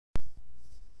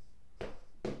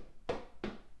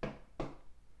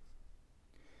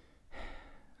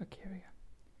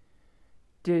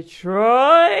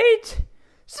Detroit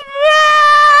Smash!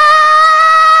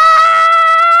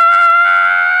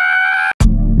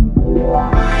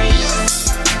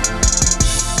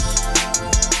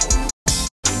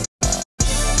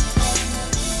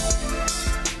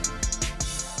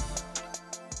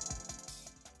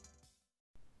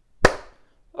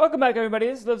 Welcome back, everybody.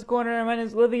 This is Liv's Corner, and my name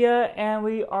is Livia, and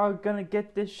we are gonna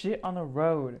get this shit on the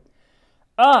road.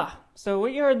 So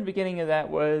what you heard in the beginning of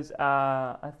that was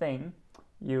a thing.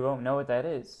 You won't know what that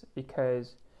is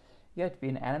because you have to be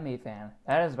an anime fan.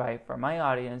 That is right, for my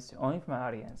audience, only for my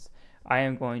audience. I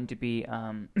am going to be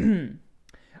doing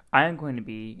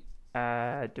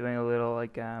a little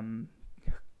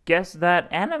guess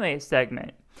that anime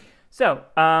segment. So,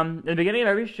 in the beginning of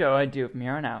every show I do from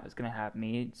here on out is going to have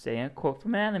me say a quote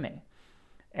from an anime.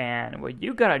 And what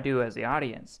you got to do as the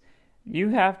audience, you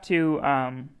have to,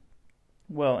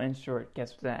 in short,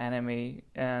 guess what the anime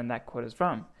and that quote is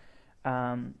from.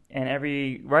 And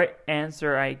every right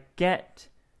answer I get,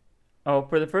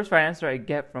 for the first right answer I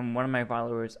get from one of my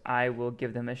followers, I will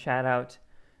give them a shout out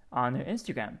on their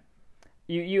Instagram.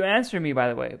 You answer me, by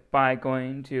the way, by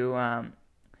going to,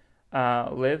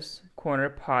 Liv's Corner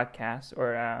Podcast,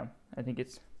 or I think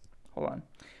it's, hold on,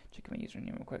 check my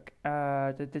username real quick.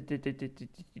 My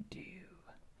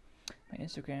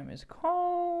Instagram is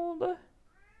called,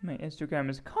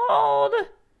 oh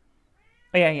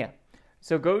yeah.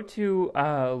 So go to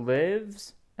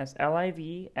Liv's, that's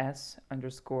LIVS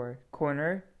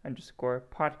 _corner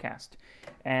 _podcast,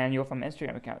 and you'll find my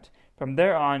Instagram account. From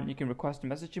there on, you can request a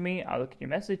message to me. I'll look at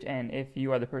your message, and if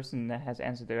you are the person that has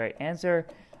answered the right answer,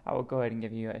 I will go ahead and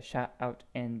give you a shout out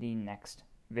in the next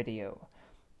video.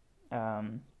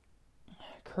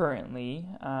 Currently,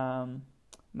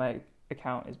 my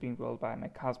account is being rolled by my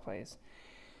cosplays,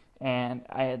 and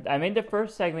I made the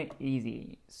first segment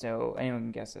easy, so anyone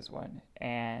can guess this one.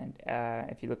 And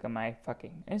if you look at my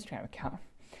fucking Instagram account,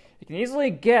 you can easily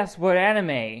guess what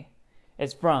anime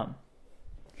it's from.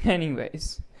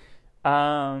 Anyways,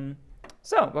 so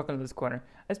welcome to this corner.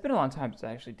 It's been a long time since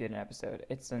I actually did an episode.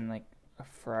 It's been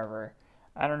forever.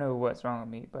 I don't know what's wrong with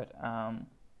me, but I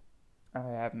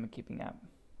haven't been keeping up,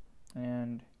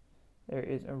 and there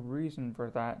is a reason for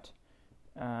that.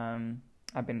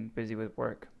 I've been busy with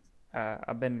work.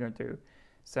 I've been going through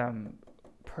some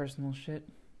personal shit.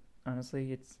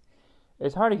 Honestly,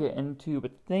 it's hard to get into,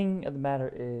 but the thing of the matter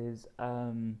is,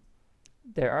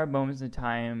 there are moments in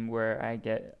time where I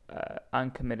get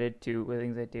uncommitted to the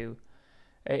things I do.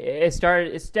 It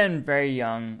stemmed very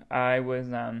young. I would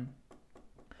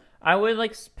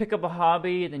pick up a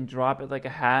hobby and then drop it like a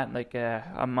hat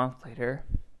a month later.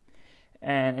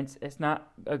 And it's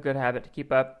not a good habit to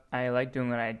keep up. I like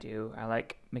doing what I do. I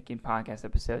like making podcast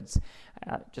episodes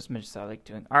just as much as I like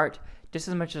doing art, just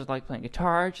as much as I like playing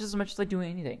guitar, just as much as I like doing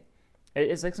anything.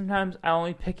 It's like sometimes I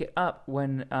only pick it up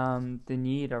when the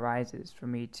need arises for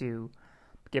me to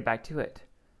get back to it.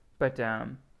 But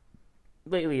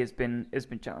lately it's been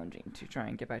challenging to try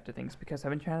and get back to things because I've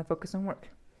been trying to focus on work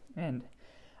and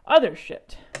other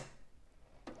shit.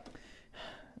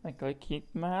 Like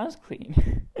keep my house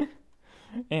clean.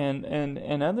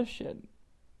 and other shit.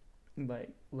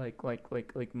 Like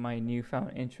my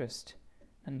newfound interest.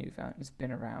 Not newfound, it's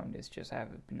been around, it's just I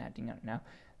haven't been acting out now.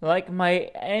 Like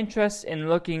my interest in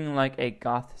looking like a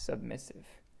goth submissive.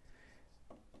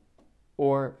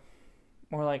 Or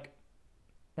like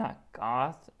not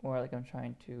goth, or like I'm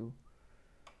trying to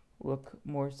look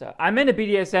more so. I'm into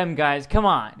BDSM, guys. Come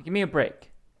on, give me a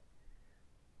break.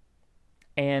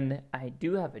 And I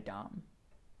do have a dom.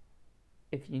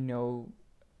 If you know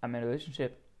I'm in a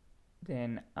relationship,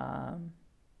 then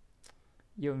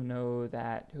you'll know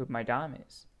who my dom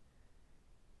is.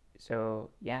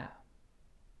 So yeah,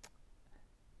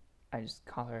 I just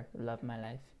call her Love of My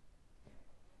Life.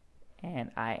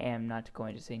 And I am not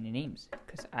going to say any names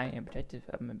because I am protective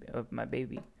of my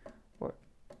baby, or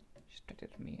she's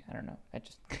protective of me. I don't know.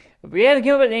 We haven't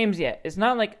come up with names yet. It's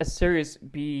not like a serious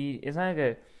It's not like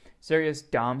a serious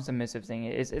dom submissive thing.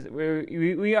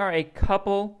 We are a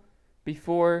couple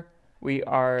before we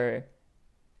are,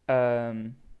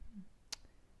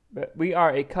 but we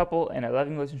are a couple in a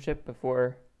loving relationship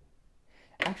before.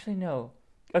 Actually, no.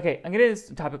 Okay, I'm gonna get this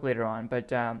topic later on,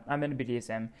 but I'm in a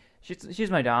BDSM. She's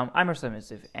my dom. I'm her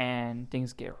submissive, and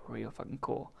things get real fucking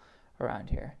cool around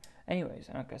here. Anyways,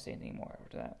 I'm not gonna say anything more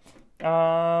after that.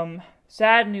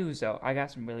 Sad news though. I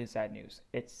got some really sad news.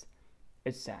 It's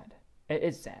sad.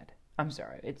 It's sad. I'm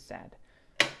sorry. It's sad.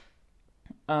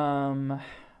 My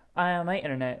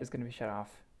internet is gonna be shut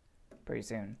off pretty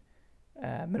soon,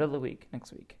 middle of the week,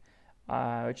 next week,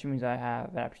 which means I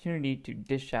have an opportunity to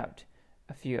dish out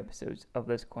a few episodes of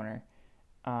this corner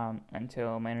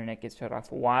until my internet gets shut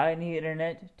off. Why I need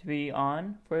internet to be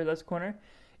on for Lust Corner?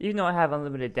 Even though I have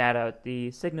unlimited data, the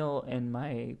signal in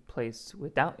my place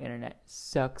without internet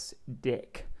sucks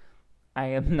dick. I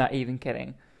am not even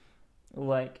kidding.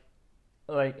 Like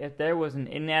if there was an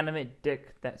inanimate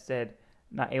dick that said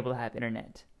not able to have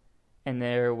internet, and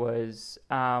there was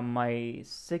my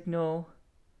signal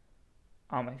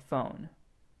on my phone.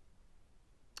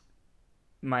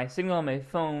 My signal on my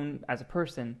phone as a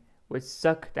person would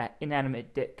suck that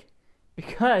inanimate dick,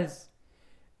 because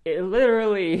it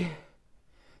literally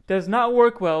does not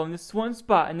work well in this one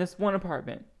spot, in this one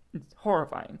apartment. It's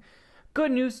horrifying.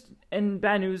 Good news and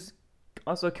bad news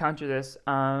also counter this.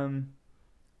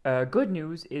 Good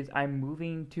news is I'm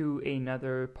moving to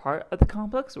another part of the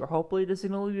complex where hopefully the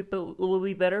signal will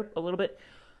be better a little bit.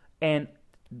 And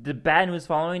the bad news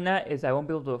following that is I won't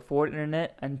be able to afford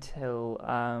internet until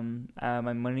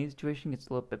my money situation gets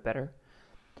a little bit better.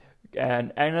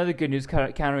 And another good news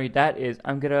countering that is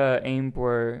I'm going to aim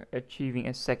for achieving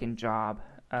a second job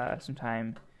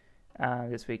sometime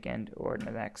this weekend or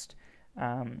the next.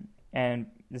 And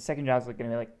the second job is going to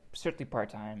be like strictly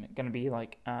part-time. Going to be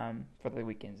like for the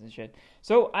weekends and shit.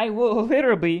 So I will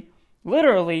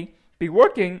literally be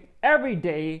working every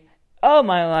day of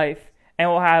my life and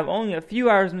will have only a few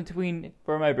hours in between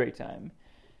for my break time.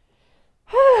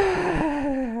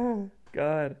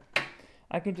 God.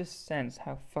 I can just sense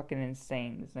how fucking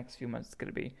insane this next few months is going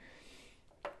to be.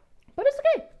 But it's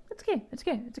okay. It's okay. It's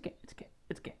okay. It's okay. It's okay.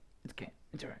 It's okay. It's okay.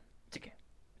 It's alright. It's okay.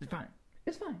 It's fine.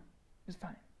 It's fine. It's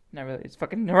fine. Not really. It's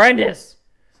fucking horrendous.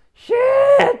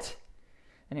 Shit!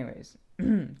 Anyways,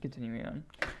 continuing on.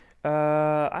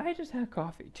 I just had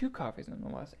coffee. 2 coffees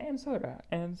nonetheless. And soda.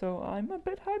 And so I'm a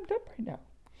bit hyped up right now.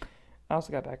 I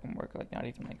also got back from work like not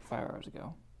even like 5 hours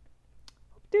ago.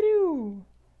 Doo-doo!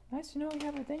 Nice to know we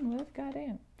have a thing with.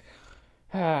 Goddamn.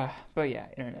 But yeah,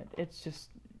 internet. It's just...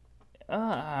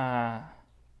 God,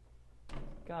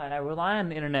 I rely on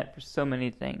the internet for so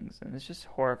many things, and it's just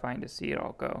horrifying to see it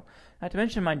all go. Not to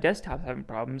mention my desktop's having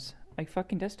problems. My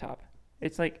fucking desktop.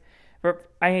 It's like...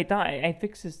 I thought I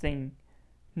fixed this thing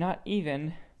not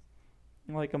even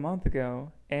like a month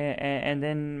ago, and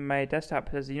then my desktop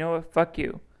says, you know what, fuck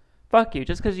you. Fuck you.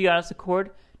 Just because you got us a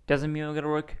cord doesn't mean it's going to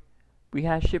work. We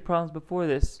had shit problems before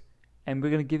this, and we're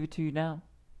going to give it to you now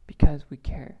because we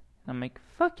care. And I'm like,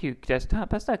 fuck you,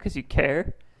 desktop. That's not because you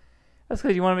care. That's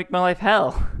because you want to make my life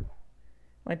hell.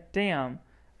 Like, damn.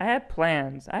 I had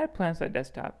plans for that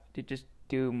desktop to just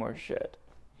do more shit.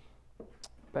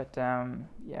 But,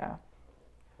 yeah.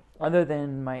 Other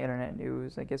than my internet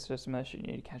news, I guess there's some other shit you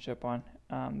need to catch up on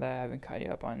that I haven't caught you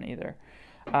up on either.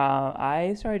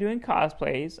 I started doing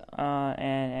cosplays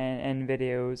and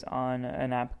videos on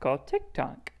an app called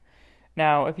TikTok.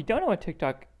 Now, if you don't know what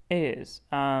TikTok is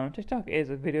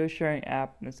a video sharing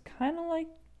app that's kind of like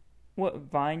what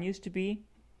Vine used to be,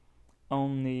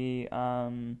 only you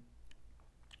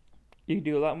can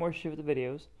do a lot more shit with the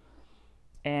videos.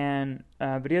 And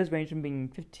videos range from being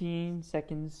 15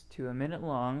 seconds to a minute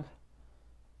long,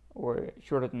 or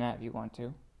shorter than that if you want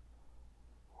to.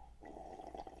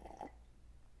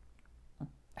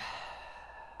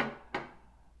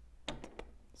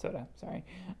 Soda, sorry.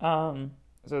 So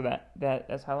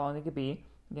that's how long they could be.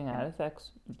 You can add effects,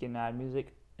 you can add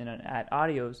music, and add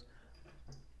audios.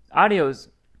 Audios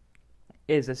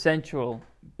is a central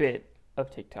bit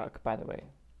of TikTok, by the way,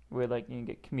 where like you can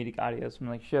get comedic audios from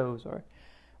like shows or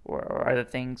other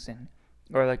things,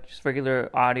 or like just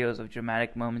regular audios of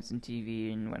dramatic moments in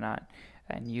TV and whatnot,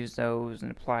 and use those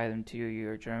and apply them to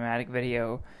your dramatic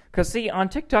video. Because see, on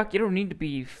TikTok, you don't need to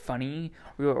be funny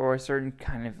or a certain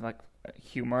kind of like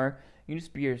humor. You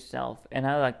just be yourself, and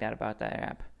I like that about that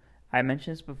app. I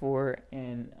mentioned this before,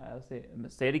 and I'm gonna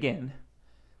say it again.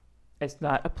 It's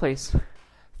not a place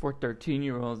for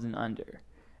 13-year-olds and under.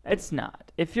 It's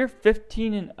not. If you're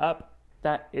 15 and up,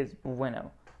 that is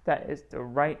bueno. That is the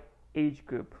right age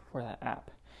group for that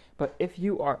app. But if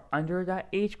you are under that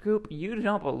age group, you do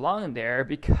not belong there,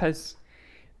 because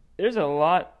there's a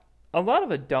lot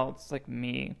of adults like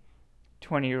me,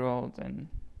 20-year-olds and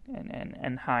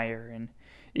higher, and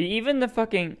even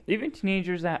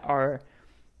teenagers that are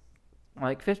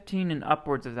like 15 and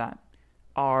upwards of that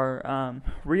are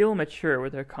real mature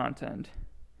with their content.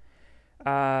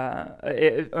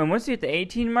 And once you hit the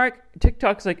 18 mark,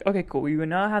 TikTok's like, okay, cool, we will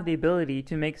now have the ability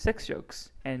to make sex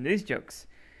jokes and these jokes.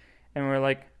 And we're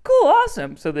like, cool,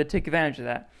 awesome. So they take advantage of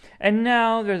that. And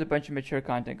now there's a bunch of mature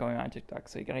content going on TikTok,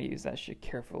 so you gotta use that shit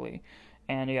carefully.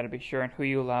 And you gotta be sure on who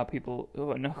you allow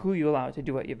to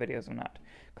do what your videos or not.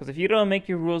 Because if you don't make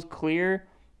your rules clear,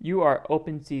 you are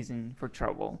open season for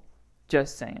trouble.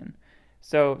 Just saying.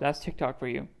 So that's TikTok for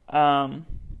you.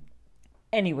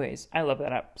 Anyways, I love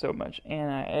that app so much,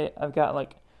 and I've got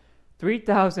like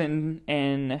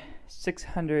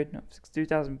 3,600, no,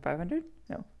 3,500,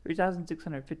 no,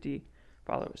 3,650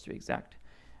 followers to be exact,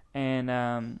 and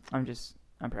I'm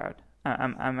proud.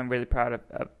 I'm really proud of.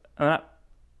 I'm not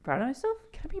proud of myself.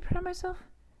 Can I be proud of myself?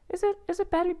 Is it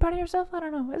bad to be proud of yourself? I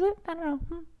don't know. Is it? I don't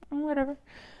know. Whatever.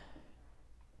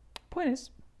 Point is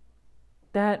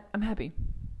that I'm happy,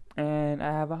 and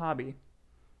I have a hobby,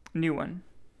 new one,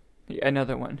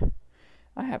 another one.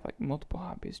 I have like multiple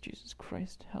hobbies. Jesus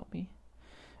Christ, help me.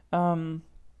 So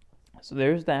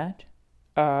there's that.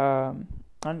 I'm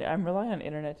relying on the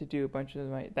internet to do a bunch of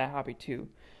that hobby too.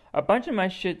 A bunch of my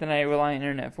shit that I rely on the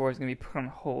internet for is gonna be put on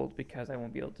hold because I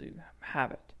won't be able to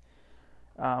have it.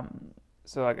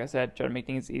 So like I said, try to make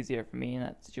things easier for me in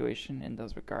that situation in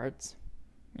those regards.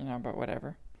 But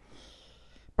whatever.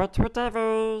 But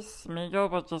whatever's me go,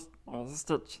 but just it's a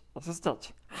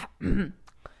stitch.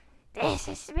 This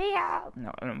is real.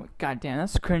 No, goddamn,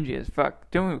 that's cringy as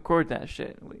fuck. Don't record that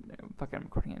shit. Wait, no, fuck it, I'm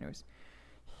recording anyways.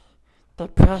 The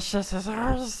precious is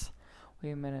ours.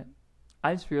 Wait a minute.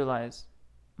 I just realized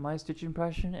my Stitch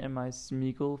impression and my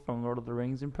Smeagol from Lord of the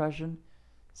Rings impression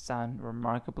sound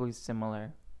remarkably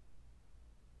similar.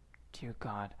 Dear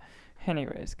God.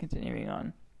 Anyways, continuing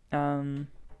on. God,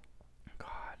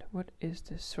 what is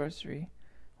this sorcery?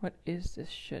 What is this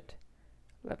shit?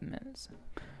 11 minutes.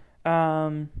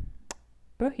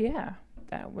 But yeah,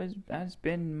 that's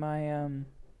been my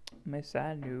my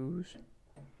sad news.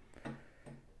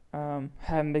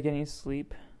 Haven't been getting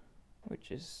sleep, which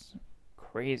is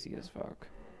crazy as fuck.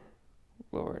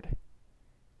 Lord.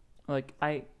 Like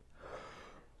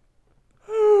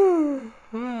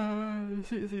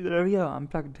see, there we go. I'm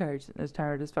fucking tired. As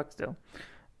tired as fuck still.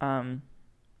 God.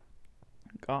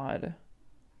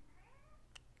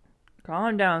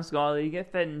 Calm down, Squally. You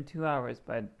get fed in 2 hours,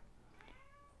 bud.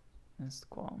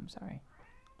 Squall, I'm sorry.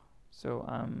 So,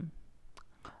 on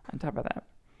top of that,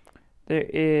 there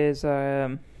is,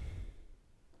 no,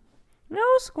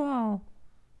 Squall.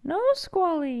 No,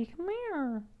 Squally. Come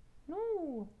here.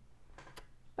 No.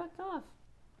 Back off.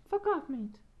 Fuck off,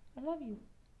 mate. I love you.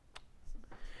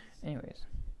 Anyways,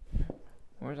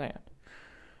 where's I at?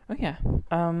 Oh, yeah.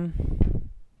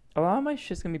 A lot of my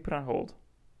shit's gonna be put on hold.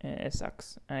 And it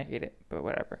sucks. And I hate it, but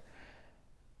whatever.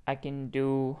 I can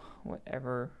do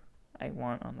whatever I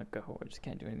want on the go. I just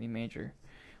can't do anything major.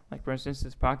 Like, for instance,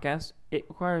 this podcast, it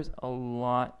requires a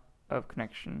lot of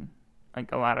connection.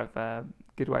 Like, a lot of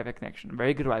good Wi-Fi connection.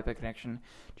 Very good Wi-Fi connection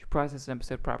to process an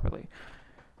episode properly.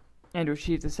 And to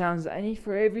achieve the sounds I need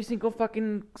for every single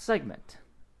fucking segment.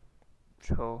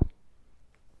 So,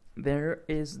 there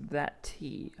is that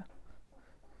tea.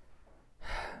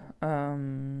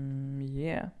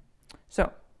 Yeah.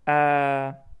 So,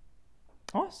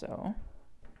 also,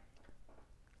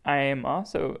 I am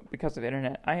also, because of the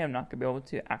internet, I am not going to be able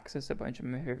to access a bunch of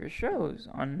my favorite shows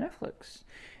on Netflix.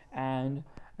 And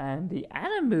the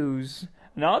animus,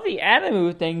 and all the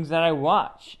animu things that I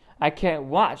watch, I can't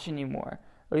watch anymore.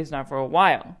 At least not for a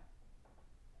while.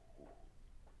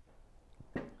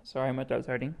 Sorry, my throat's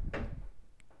hurting.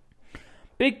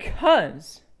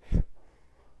 Because...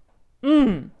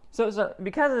 So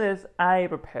because of this, I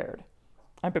prepared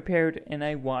and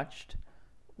I watched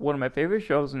one of my favorite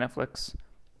shows on Netflix.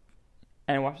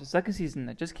 And I watched the second season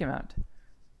that just came out.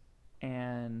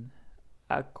 And,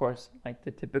 of course, like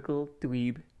the typical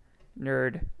dweeb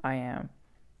nerd I am,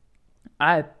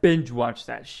 I binge watched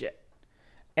that shit.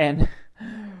 And,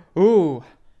 ooh,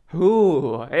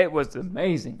 it was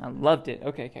amazing. I loved it.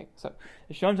 Okay. So,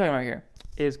 the show I'm talking about here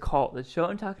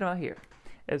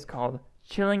is called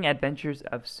Chilling Adventures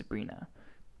of Sabrina.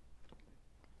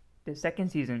 The second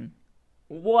season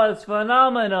was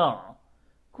phenomenal.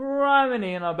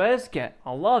 Criminy in a biscuit.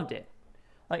 I loved it.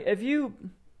 Like, Kierna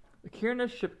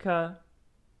Shipka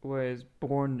was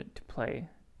born to play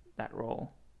that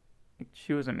role. Like,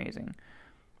 she was amazing.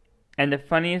 And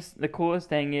the coolest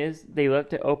thing is they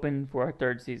left it open for a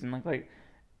third season. Like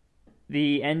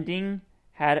the ending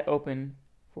had it open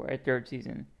for a third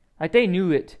season. Like, they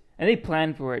knew it and they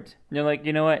planned for it. And they're like,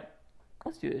 you know what?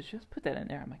 Let's do this. Just put that in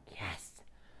there. I'm like, yes.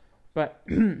 But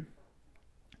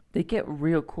they get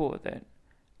real cool with it.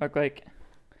 Like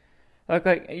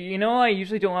you know, I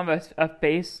usually don't have a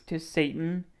face to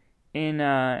Satan in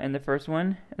the first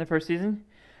season.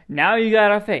 Now you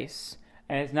got a face,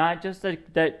 and it's not just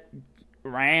that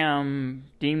ram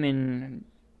demon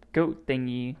goat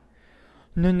thingy.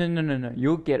 No.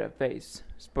 You'll get a face.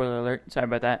 Spoiler alert. Sorry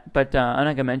about that. But I'm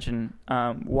not gonna mention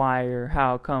why or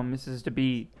how come this is to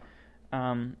be,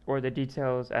 or the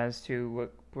details as to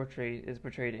what is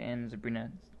portrayed in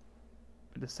Sabrina,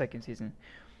 the second season.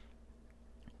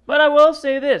 But I will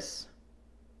say this.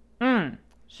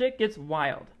 Shit gets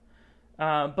wild.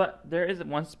 But there is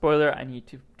one spoiler I need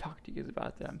to talk to you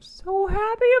about that I'm so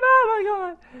happy about.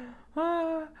 Oh my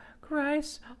god.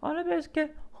 Christ on a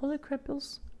biscuit. Holy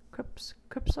cripples. Crips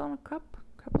on a cup.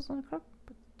 Cripples on a cup.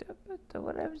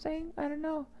 What I'm saying? I don't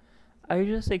know. I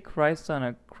usually say Christ on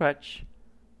a crutch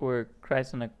or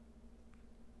Christ on a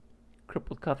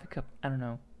crippled coffee cup. I don't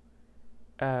know.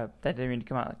 That didn't mean to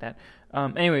come out like that.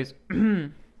 Anyways.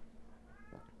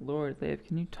 Lord, Liv,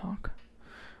 can you talk?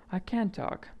 I can't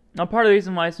talk. Now, part of the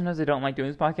reason why sometimes I don't like doing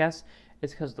this podcast is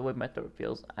because the way my throat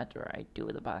feels after I do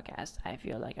the podcast. I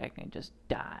feel like I can just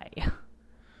die.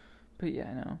 But yeah,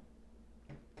 I know.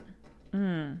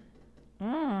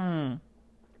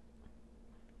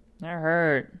 That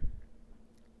hurt.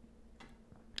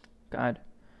 God.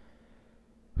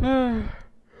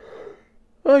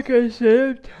 Like I said,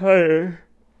 I'm tired.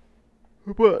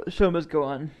 But the show must go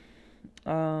on.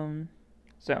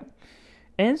 So,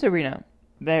 in Sabrina,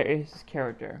 there is this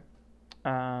character.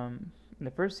 In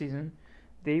the first season,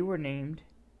 they were named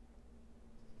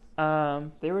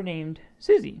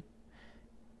Susie.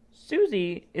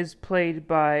 Susie is played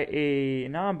by a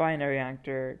non-binary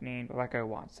actor named Rebecca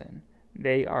Watson.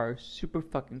 They are super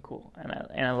fucking cool, and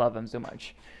I love them so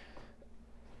much.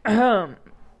 But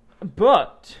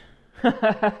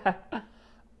I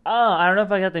don't know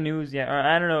if I got the news yet, or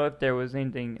I don't know if there was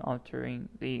anything altering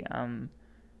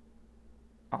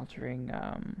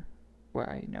where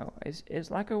I know is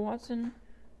Rebecca Watson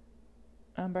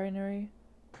non-binary?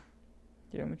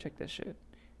 Yeah, let me check this shit.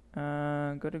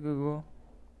 Go to Google.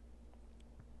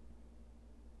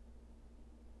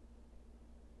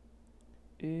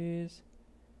 Is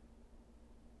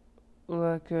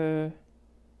Rebecca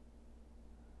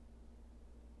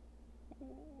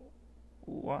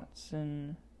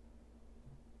Watson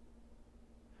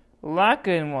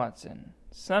Rebecca Watson,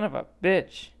 son of a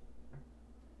bitch.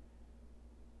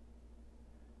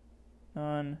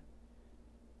 Non-binary,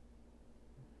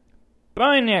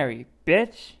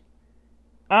 bitch.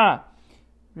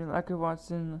 Rebecca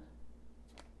Watson.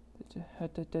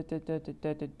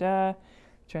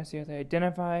 Trying to see how they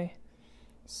identify.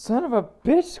 Son of a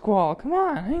bitch, Squall. Come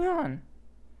on, hang on.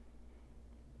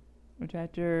 Which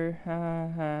actor?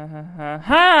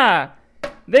 Ha!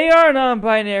 They are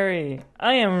non-binary.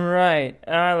 I am right.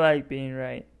 I like being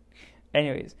right.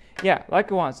 Anyways, yeah,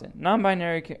 Rebecca Watson,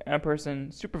 non-binary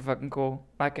person, super fucking cool.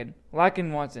 Rebecca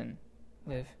Watson,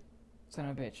 Liv, son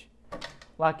of a bitch.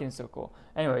 Rebecca is so cool.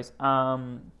 Anyways,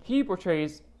 he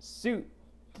portrays son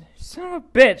of a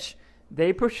bitch.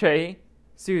 They portray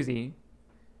Susie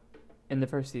in the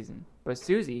first season, but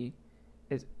Susie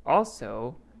is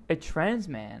also a trans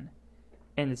man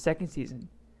in the second season.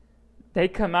 They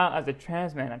come out as a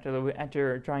trans man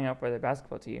after trying out for their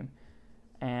basketball team,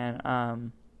 and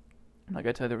I'm not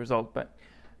gonna tell you the result, but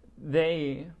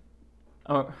they.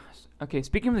 Oh, okay.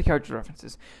 Speaking of the character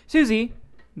references, Susie,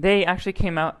 they actually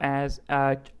came out as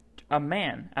a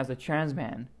man, as a trans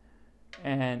man,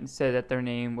 and said that their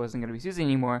name wasn't gonna be Susie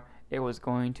anymore. It was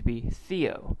going to be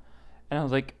Theo. And I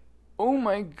was like, oh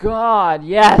my god,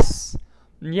 yes!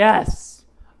 Yes!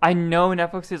 I know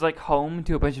Netflix is like home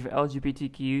to a bunch of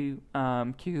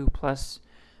LGBTQ Q plus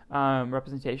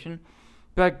representation.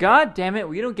 But god damn it,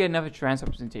 we don't get enough of trans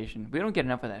representation. We don't get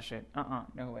enough of that shit.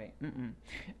 No way.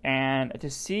 And to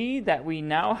see that we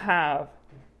now have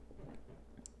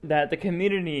that the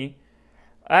community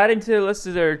adding to the list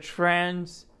of their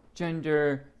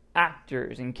transgender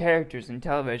actors and characters in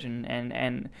television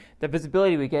and the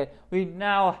visibility we get, we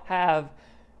now have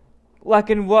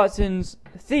Rebecca Watson's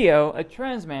Theo, a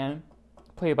trans man,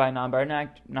 played by a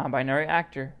non-binary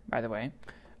actor, by the way,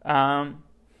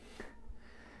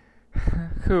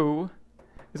 who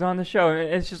is on the show.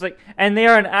 It's just like, and they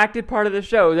are an active part of the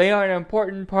show. They are an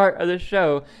important part of the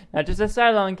show. Not just a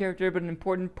sideline character, but an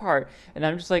important part. And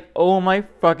I'm just like, oh my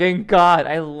fucking god,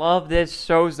 I love this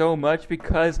show so much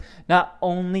because not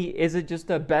only is it just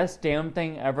the best damn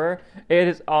thing ever, it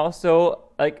is also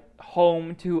like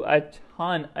home to a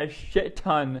shit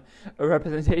ton of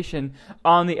representation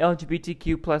on the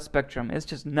LGBTQ plus spectrum. It's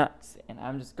just nuts. And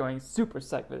I'm just going super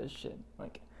psyched for this shit.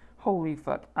 Like, holy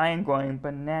fuck, I am going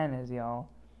bananas, y'all.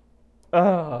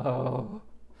 Oh.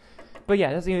 But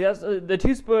yeah, that's the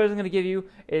two spoilers I'm going to give you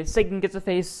is Satan gets a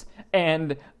face,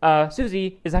 and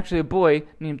Susie is actually a boy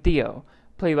named Theo,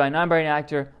 played by a non-binary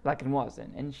actor, Rebecca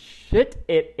Watson. And shit,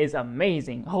 it is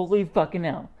amazing. Holy fucking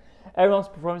hell. Everyone's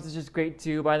performance is just great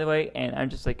too, by the way, and I'm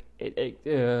just like,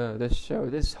 this show,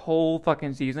 this whole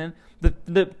fucking season,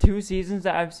 the 2 seasons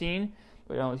that I've seen,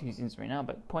 but only 2 seasons right now,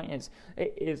 but the point is,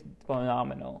 it is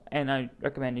phenomenal, and I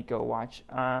recommend you go watch.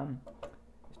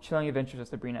 Chilling Adventures of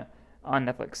Sabrina on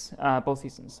Netflix, both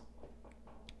seasons.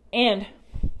 And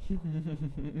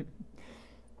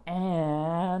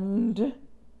and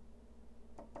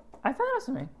I found out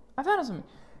something.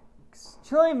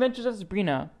 Chilling Adventures of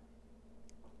Sabrina.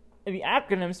 The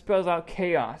acronym spells out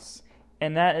chaos,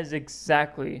 and that is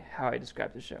exactly how I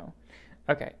describe the show.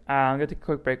 Okay, I'm gonna take a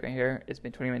quick break right here. It's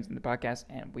been 20 minutes in the podcast,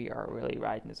 and we are really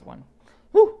riding this one.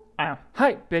 Woo!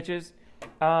 Hi, bitches.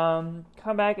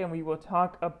 Come back, and we will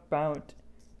talk about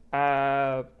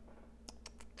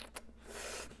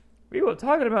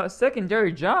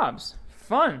secondary jobs.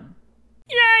 Fun.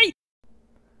 Yay!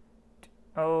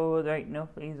 Oh, there ain't no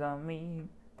fleas on me.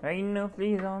 There ain't no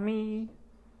fleas on me.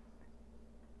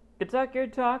 You talk your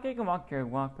talk, you can walk your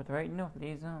walk, but there ain't no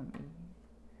fleas on me.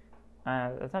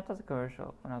 That's a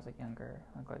commercial when I was younger.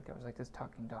 There was this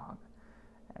talking dog,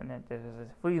 and then there was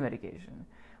this flea medication,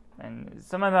 and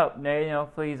something about there ain't no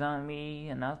fleas on me,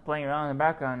 and I was playing around in the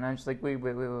background, and I was just like, wait,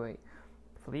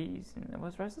 fleas, and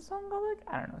what's the rest of the song called?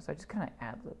 I don't know. So I just kind of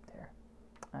ad-libbed there.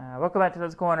 Welcome back to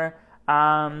This Corner.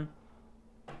 Right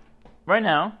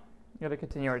now, we're gonna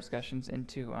continue our discussions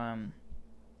into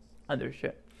other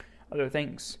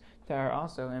things that are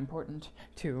also important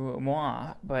to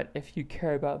moi, but if you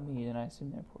care about me, then I assume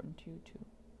they're important to you too.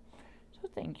 So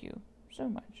thank you so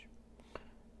much.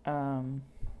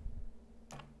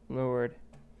 Lord.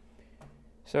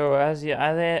 So as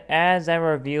I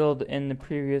revealed in the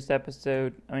previous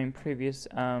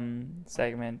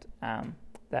segment,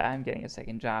 that I'm getting a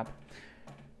second job.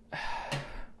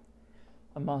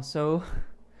 I'm also,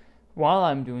 while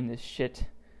I'm doing this shit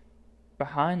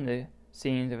behind the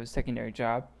scenes of a secondary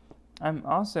job, I'm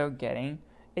also getting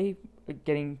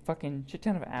fucking shit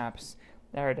ton of apps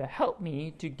that are to help me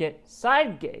to get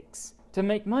side gigs to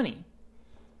make money.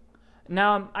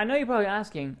 Now, I know you're probably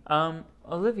asking,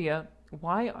 Olivia,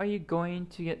 why are you going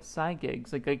to get side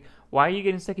gigs? Like, why are you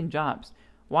getting second jobs?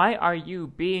 Why are you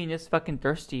being this fucking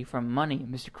thirsty for money,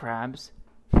 Mr. Krabs?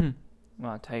 Well,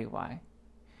 I'll tell you why.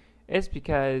 It's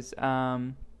because,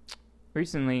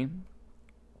 recently,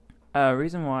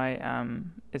 reason why,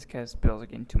 is because bills are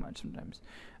getting too much sometimes.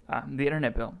 The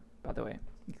internet bill, by the way,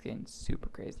 is getting super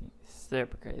crazy.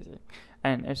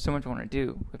 And there's so much I want to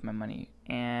do with my money,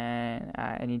 and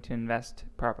I need to invest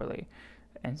properly.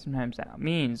 And sometimes that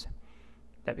means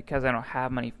that because I don't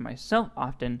have money for myself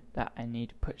often, that I need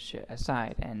to put shit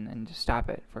aside and just stop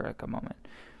it for a moment.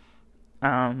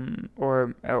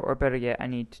 Or better yet, I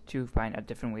need to find out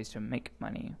different ways to make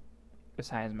money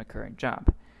besides my current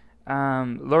job.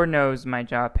 Lord knows my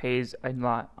job pays a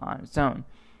lot on its own,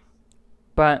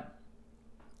 but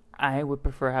I would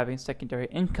prefer having secondary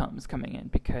incomes coming in,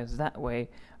 because that way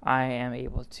I am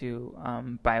able to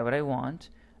buy what I want,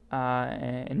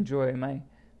 and enjoy my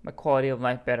quality of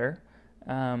life better,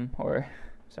 have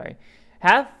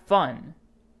fun.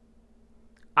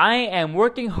 I am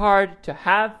working hard to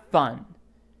have fun.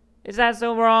 Is that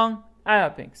so wrong? I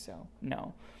don't think so.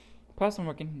 No. Plus, I'm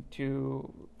working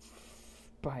to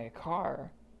buy a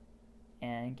car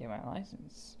and get my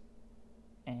license.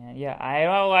 And yeah, I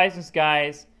don't have a license,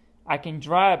 guys. I can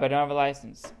drive, but I don't have a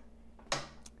license.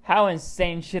 How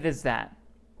insane shit is that?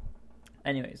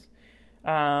 Anyways,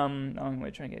 I'm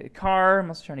really trying to get a car. I'm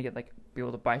also trying to be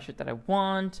able to buy shit that I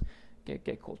want,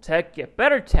 get cool tech, get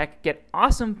better tech, get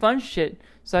awesome fun shit,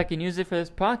 so I can use it for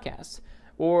this podcast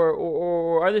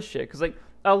or other shit. Because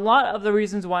a lot of the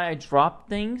reasons why I drop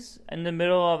things in the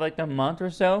middle of the month or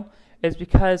so is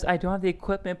because I don't have the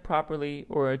equipment properly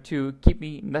or to keep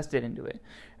me invested into it.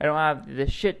 I don't have the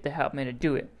shit to help me to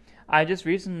do it. I just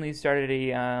recently started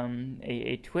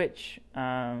a Twitch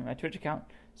account,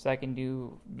 so I can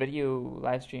do video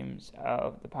live streams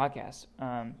of the podcast,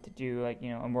 to do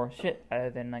more shit other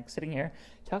than sitting here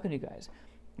talking to you guys.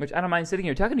 Which I don't mind sitting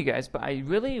here talking to you guys, but I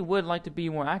really would like to be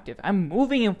more active. I'm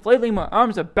moving and flailing my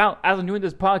arms about as I'm doing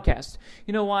this podcast.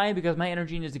 You know why? Because my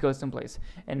energy needs to go someplace,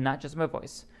 and not just my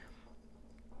voice.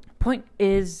 Point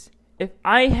is, if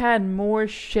I had more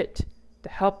shit to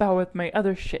help out with my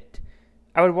other shit,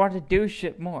 I would want to do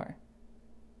shit more.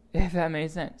 If that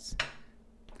makes sense.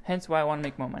 Hence why I want to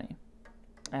make more money.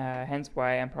 Hence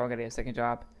why I'm probably going to get a second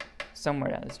job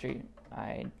somewhere down the street.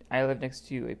 I live next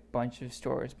to a bunch of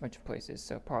stores, a bunch of places,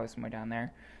 so probably somewhere down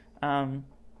there. I'm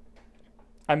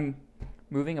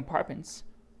moving apartments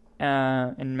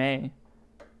in May.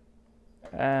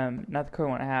 Not the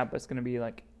current one I have, but it's going to be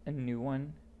a new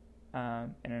one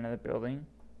in another building.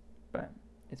 But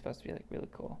it's supposed to be really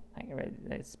cool.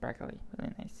 It's sparkly,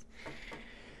 really nice.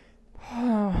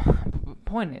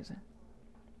 Point is,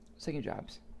 second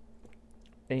jobs,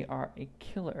 they are a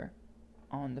killer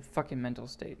on the fucking mental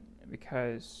state,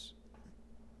 because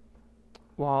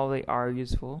while they are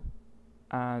useful,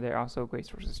 they're also a great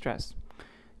source of stress.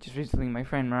 Just recently, my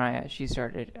friend Mariah, she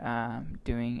started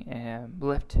doing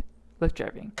Lyft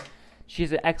driving.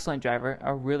 She's an excellent driver,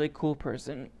 a really cool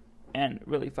person, and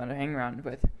really fun to hang around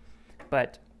with.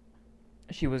 But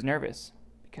she was nervous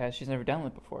because she's never done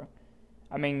it before.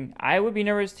 I mean, I would be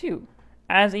nervous too.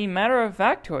 As a matter of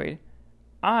factoid,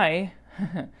 I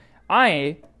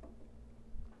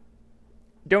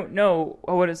don't know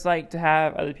what it's like to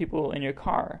have other people in your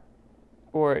car,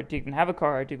 or to even have a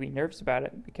car, or to be nervous about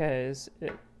it, because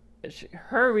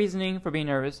her reasoning for being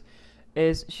nervous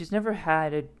is she's never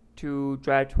had to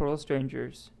drive total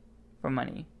strangers for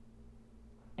money.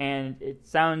 And it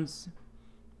sounds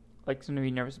like something to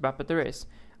be nervous about, but there is.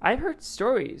 I've heard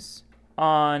stories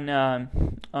on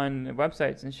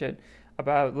websites and shit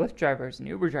about Lyft drivers and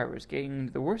Uber drivers getting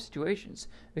into the worst situations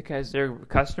because their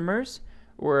customers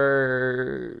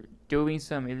were doing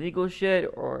some illegal shit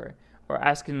or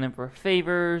asking them for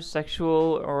favors,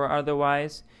 sexual or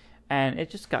otherwise, and it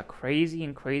just got crazy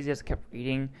and crazy as I kept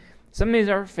reading. Some of these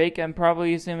are fake, I'm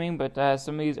probably assuming, but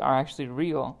some of these are actually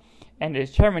real. And to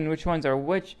determine which ones are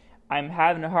which, I'm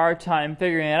having a hard time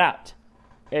figuring it out.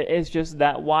 It's just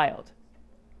that wild.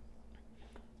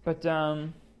 But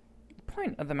the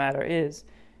point of the matter is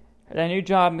that a new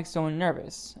job makes someone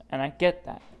nervous, and I get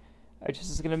that. It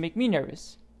just is going to make me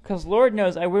nervous. Because Lord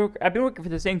knows, I've been working for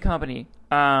the same company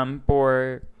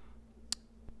for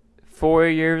 4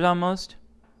 years almost.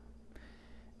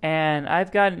 And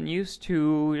I've gotten used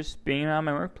to just being around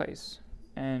my workplace.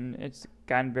 And it's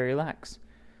gotten very lax.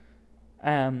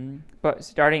 But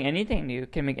starting anything new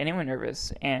can make anyone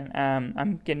nervous. And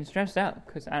I'm getting stressed out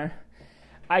because I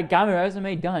got my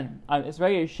resume done. It's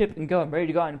ready to ship and go. I'm ready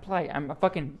to go out and apply. I'm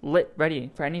fucking lit, ready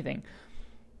for anything.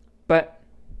 But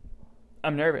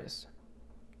I'm nervous.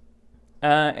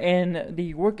 In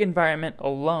the work environment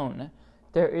alone,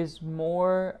 there is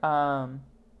more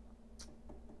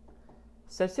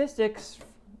statistics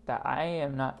that I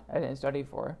didn't study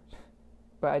for,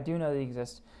 but I do know they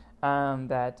exist.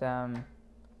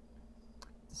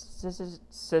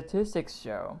 Statistics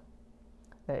show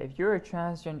that if you're a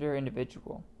transgender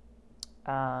individual,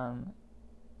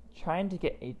 trying to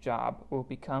get a job will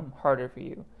become harder for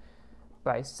you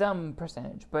by some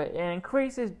percentage, but it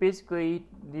increases basically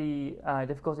the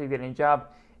difficulty of getting a job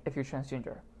if you're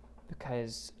transgender,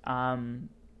 because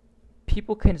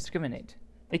people can discriminate.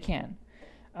 They can.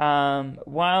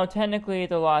 While technically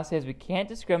the law says we can't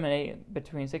discriminate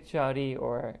between sexuality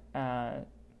or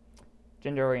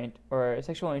or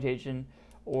sexual orientation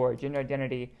or gender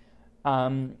identity,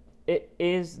 it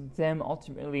is them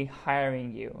ultimately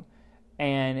hiring you.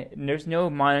 And there's no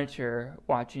monitor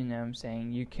watching them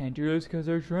saying, you can't do this because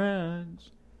they're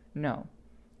trans. No.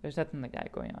 There's nothing like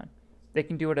that going on. They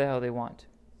can do what the hell they want.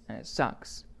 And it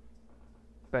sucks.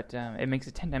 But it makes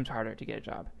it 10 times harder to get a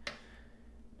job.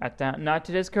 Not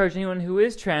to discourage anyone who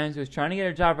is trans, who's trying to get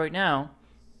a job right now.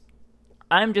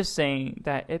 I'm just saying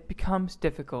that it becomes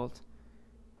difficult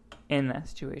in that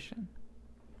situation.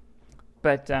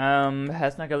 But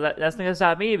that's not gonna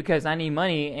stop me, because I need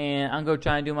money and I'm gonna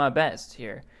try and do my best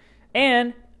here.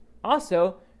 And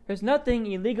also, there's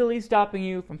nothing illegally stopping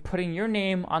you from putting your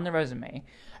name on the resume.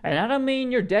 And I don't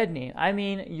mean your dead name. I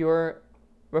mean your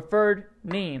referred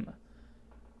name.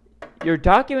 Your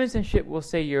documents and shit will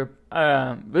say your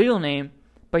legal name,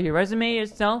 but your resume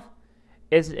itself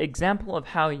is an example of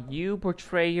how you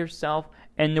portray yourself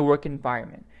in the work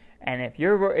environment. And if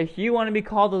you want to be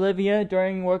called Olivia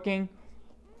during working,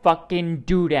 fucking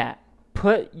do that.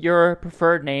 Put your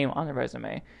preferred name on the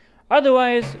resume.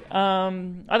 Otherwise,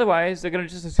 they're gonna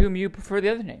just assume you prefer the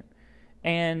other name,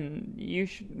 and you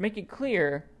should make it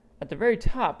clear at the very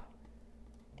top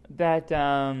that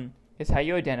is how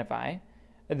you identify.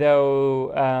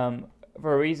 Though,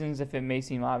 for reasons if it may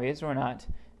seem obvious or not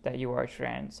that you are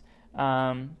trans,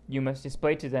 you must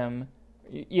display to them.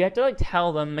 You have to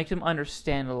tell them, make them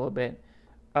understand a little bit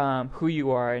who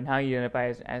you are and how you identify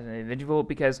as an individual,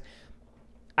 because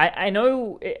I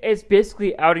know it's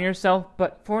basically outing yourself,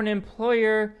 but for an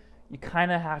employer, you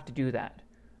kind of have to do that.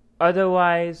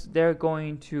 Otherwise, they're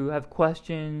going to have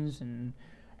questions and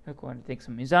they're going to think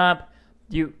something's up.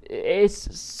 It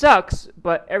sucks,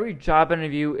 but every job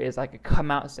interview is like a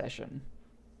come out session.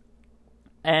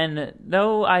 And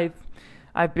though I've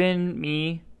been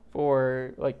me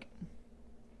for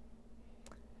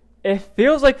it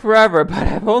feels like forever, but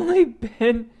I've only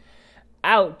been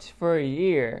out for a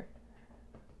year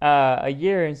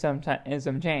and some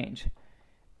change,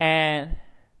 and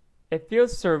it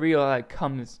feels surreal that I've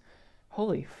come this.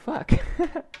 Holy fuck!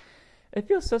 It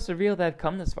feels so surreal that I've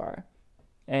come this far,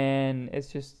 and it's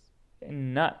just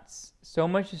nuts. So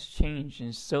much has changed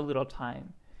in so little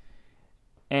time.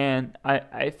 And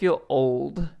I feel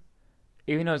old.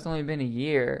 Even though it's only been a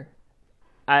year,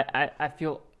 I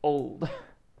feel old.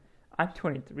 I'm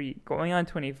 23, going on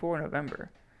 24 in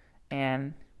November.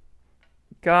 And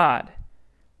God,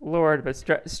 Lord, but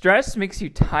stress makes you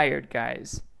tired,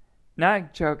 guys.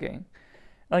 Not joking.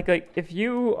 Like if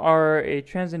you are a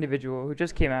trans individual who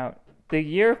just came out, the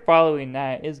year following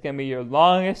that is going to be your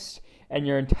longest in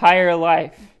your entire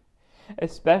life.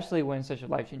 Especially when such a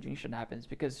life-changing shit happens,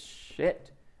 because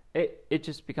shit, it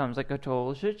just becomes like a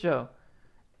total shit show.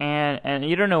 And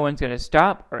you don't know when it's going to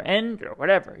stop or end or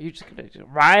whatever. You're just going to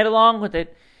ride along with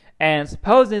it. And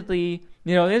supposedly,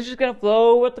 it's just going to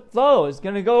flow with the flow. It's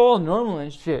going to go all normal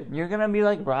and shit. And you're going to be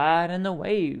like riding the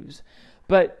waves.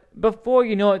 But before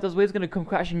you know it, those waves are going to come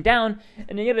crashing down.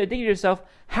 And you're going to think to yourself,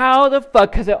 how the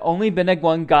fuck has it only been like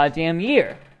one goddamn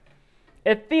year?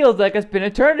 It feels like it's been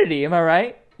eternity. Am I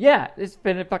right? Yeah, it's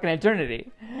been a fucking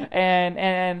eternity.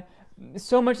 And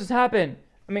so much has happened.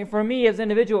 I mean, for me as an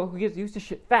individual who gets used to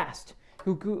shit fast,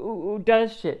 who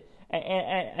does shit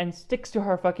and sticks to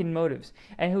her fucking motives,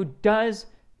 and who does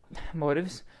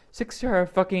sticks to her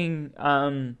fucking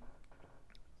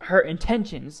her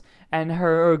intentions and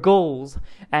her goals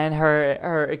and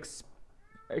her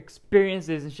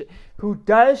experiences and shit, who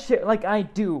does shit like I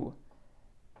do,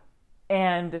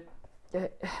 and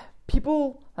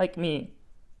people like me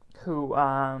who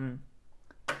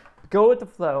go with the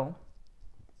flow.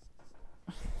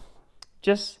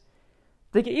 Just,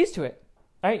 they get used to it,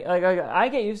 right? Like I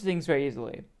get used to things very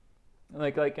easily.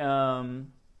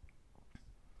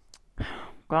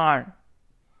 God.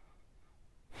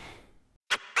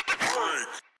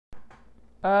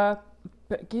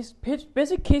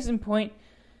 Basic case in point.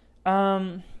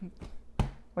 When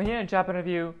you're in a job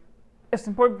interview, it's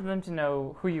important for them to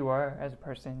know who you are as a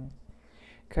person,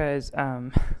 because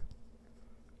Lord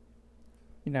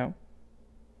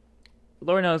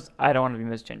knows I don't want to be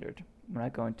misgendered when I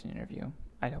go into an interview.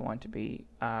 I don't want to be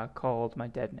called my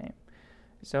dead name.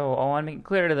 So I want to make it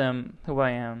clear to them who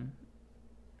I am.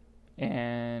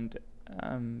 And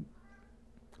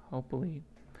hopefully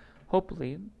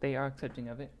they are accepting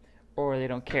of it, or they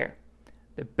don't care.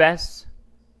 The best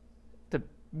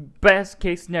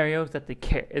case scenario is that they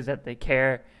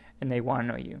care and they want to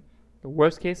know you. The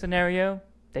worst case scenario,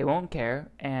 they won't care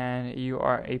and you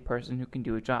are a person who can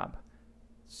do a job.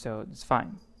 So it's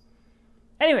fine.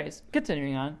 Anyways,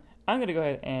 continuing on, I'm going to go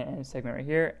ahead and end a segment right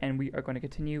here, and we are going to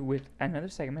continue with another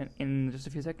segment in just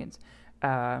a few seconds.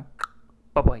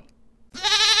 Bye-bye.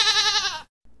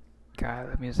 God, I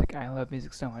love music. I love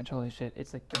music so much. Holy shit.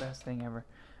 It's like the best thing ever.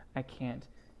 I can't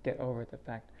get over the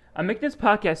fact. I'm making this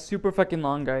podcast super fucking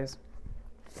long, guys.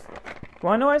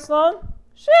 Want to know why it's long?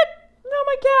 Shit! Not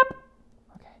my cap!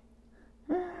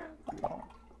 Okay.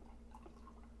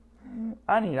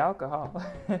 I need alcohol.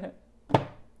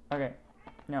 Okay.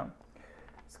 No.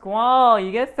 Squall,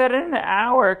 you get fed in an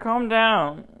hour. Calm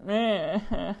down.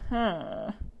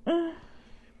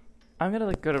 I'm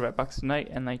gonna go to Redbox tonight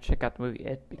and check out the movie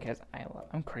It, because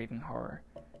I'm craving horror.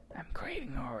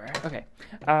 Okay.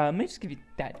 Let me just give you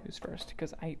that news first,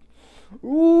 because I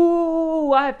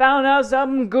found out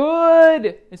something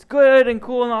good. It's good and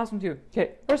cool and awesome too.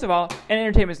 Okay. First of all, in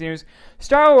entertainment news,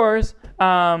 Star Wars,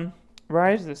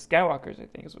 Rise of the Skywalkers, I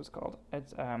think is what it's called.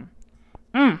 It's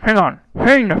hang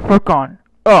the fuck on.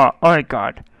 Oh my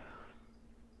god.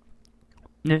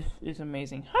 This is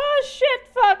amazing. Oh shit,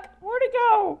 fuck! Where'd it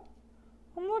go?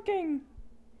 I'm looking.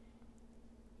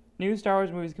 New Star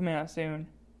Wars movies coming out soon.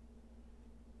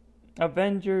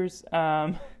 Avengers,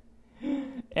 and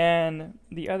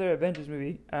the other Avengers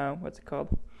movie, what's it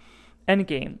called?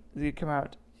 Endgame is gonna come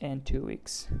out in 2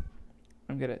 weeks.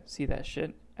 I'm gonna see that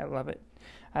shit. I love it.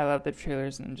 I love the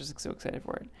trailers and I'm just so excited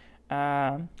for it.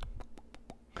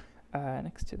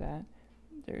 Next to that,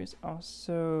 there's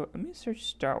also, let me search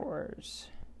Star Wars.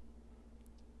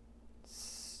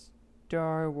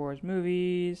 Star Wars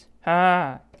movies.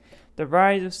 The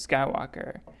Rise of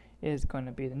Skywalker is going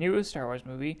to be the newest Star Wars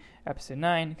movie, Episode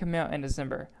 9, coming out in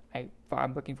December.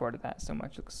 I'm looking forward to that so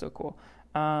much. It looks so cool.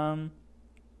 Other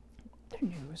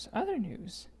news.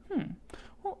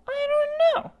 Well, I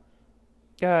don't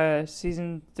know.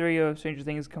 Season 3 of Stranger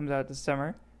Things comes out this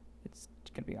summer. It's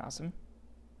going to be awesome.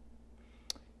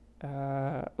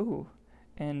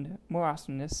 And more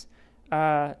awesomeness.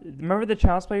 Remember the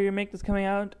Child's Play remake that's coming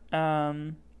out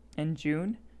in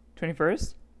June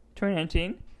 21st,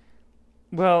 2019?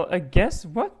 Well, guess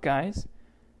what, guys?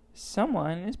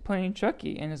 Someone is playing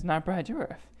Chucky, and it's not Brad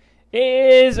Dourif.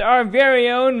 It is our very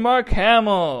own Mark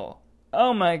Hamill.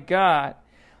 Oh my god.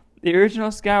 The original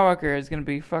Skywalker is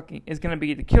gonna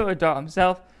be the killer doll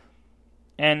himself,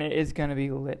 and it is gonna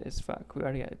be lit as fuck. We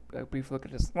already got a brief look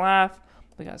at his laugh.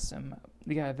 We got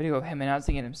a video of him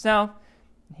announcing it himself.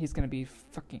 He's gonna be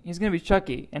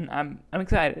Chucky, and I'm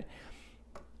excited.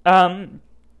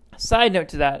 Side note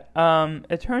to that,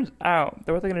 it turns out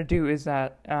that what they're gonna do is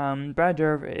that Brad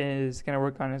Dourif is gonna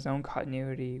work on his own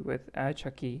continuity with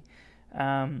Chucky,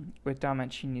 with Don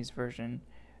Mancini's version,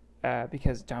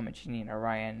 because Don Mancini and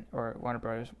Orion or Warner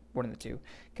Brothers, one of the two,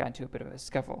 got into a bit of a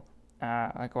scuffle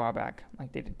like a while back.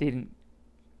 Like they didn't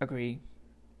agree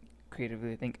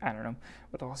creatively. I don't know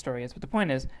what the whole story is, but the point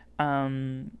is,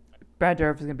 Brad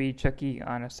Dourif is gonna be Chucky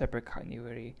on a separate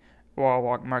continuity,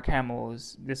 while Mark Hamill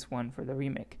is this one for the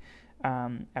remake. I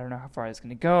don't know how far it's going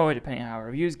to go, depending on how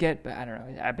reviews get, but I don't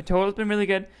know. I've been told it's been really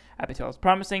good. I've been told it's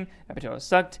promising. I've been told it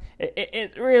sucked.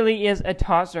 It really is a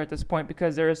tosser at this point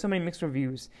because there are so many mixed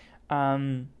reviews.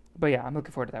 But yeah, I'm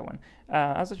looking forward to that one.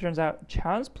 As it turns out,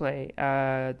 Child's Play,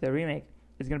 the remake,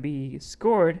 is going to be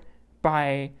scored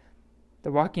by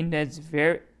The Walking Dead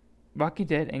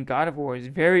and God of War's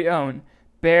very own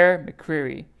Bear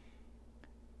McCreary.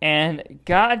 And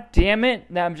god damn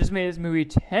it, that just made this movie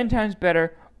 10 times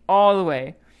better all the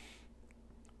way.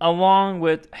 Along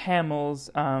with Hamill's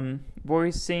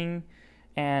voicing,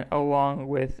 and along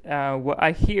with what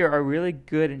I hear are really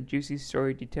good and juicy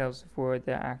story details for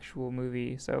the actual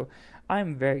movie. So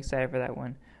I'm very excited for that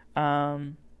one.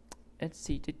 Let's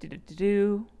see.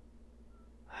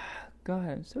 God,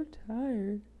 I'm so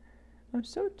tired.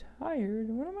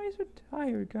 What am I so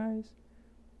tired, guys?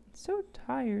 So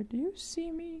tired. Do you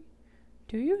see me?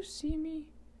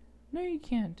 No, you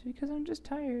can't, because I'm just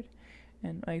tired.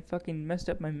 And I fucking messed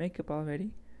up my makeup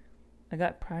already. I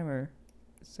got primer,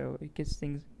 so it gets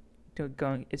things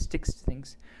going. It sticks to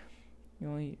things. The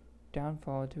only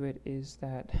downfall to it is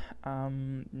that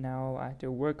now I have to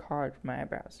work hard for my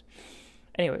eyebrows.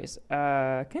 Anyways,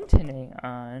 continuing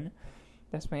on.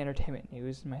 That's my entertainment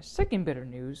news. My second bit of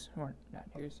news, or not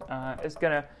news, is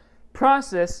gonna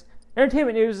process.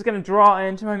 Entertainment news is going to draw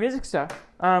into my music stuff.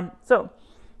 So,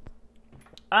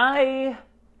 I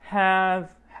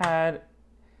have had,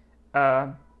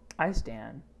 I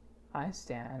stan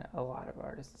a lot of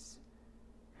artists.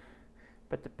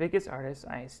 But the biggest artist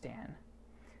I stan,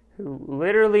 who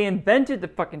literally invented the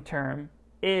fucking term,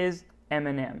 is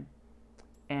Eminem.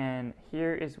 And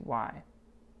here is why.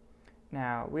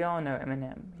 Now, we all know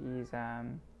Eminem. He's,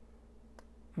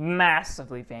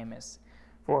 massively famous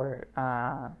for,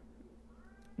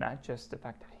 not just the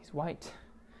fact that he's white,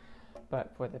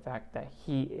 but for the fact that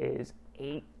he is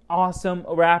an awesome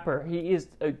rapper. He is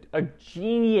a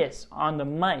genius on the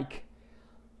mic.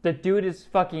 The dude is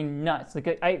fucking nuts.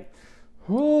 Eminem.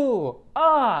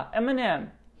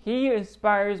 He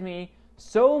inspires me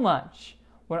so much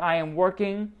when I am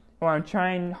working or I'm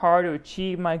trying hard to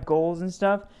achieve my goals and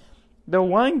stuff. The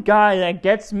one guy that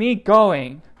gets me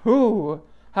going,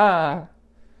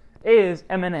 is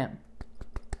Eminem.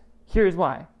 Here's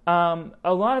why.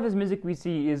 A lot of his music we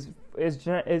see is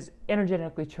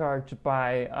energetically charged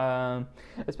by,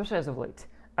 especially as of late,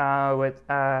 with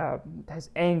his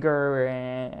anger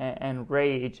and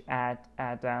rage at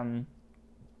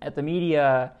the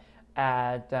media,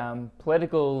 at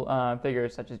political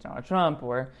figures such as Donald Trump,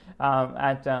 or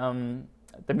at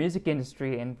the music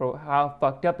industry, and for how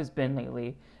fucked up it's been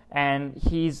lately. And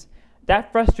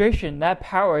that frustration, that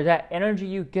power, that energy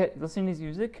you get listening to his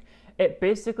music, it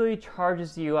basically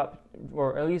charges you up,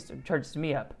 or at least charges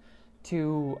me up,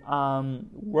 to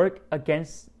work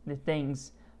against the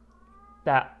things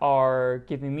that are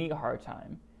giving me a hard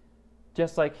time.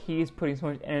 Just like he's putting so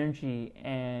much energy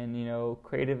and,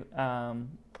 creative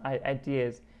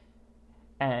ideas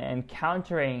and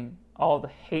countering all the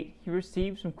hate he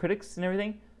receives from critics and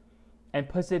everything, and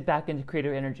puts it back into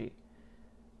creative energy.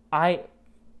 I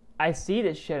see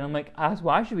this shit, and I'm like, that's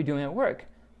what I should be doing at work.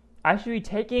 I should be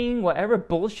taking whatever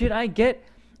bullshit I get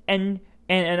and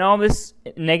all this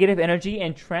negative energy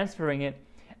and transferring it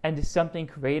into something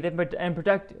creative and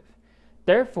productive.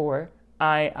 Therefore,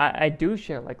 I do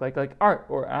shit like art,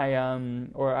 or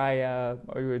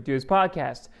or do this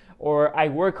podcast, or I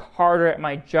work harder at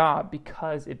my job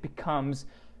because it becomes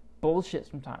bullshit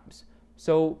sometimes.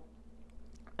 So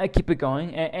I keep it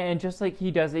going, and just like he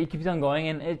does it, he keeps on going,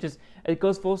 and it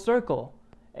goes full circle.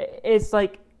 It's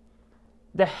like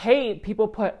the hate people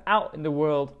put out in the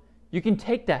world, you can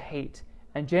take that hate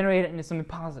and generate it into something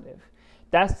positive.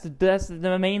 That's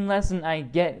the main lesson I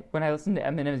get when I listen to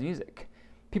Eminem's music.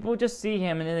 People just see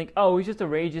him and they think, oh, he's just a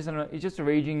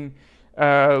raging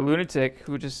lunatic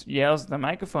who just yells at the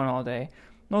microphone all day.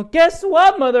 Well, guess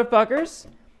what, motherfuckers?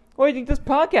 What do you think this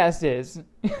podcast is?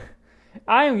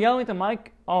 I am yelling at the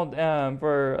mic all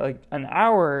for like an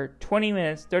hour, 20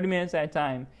 minutes, 30 minutes at a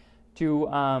time to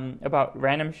about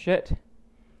random shit.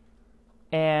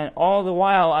 And all the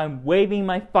while, I'm waving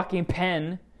my fucking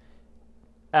pen,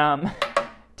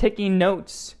 taking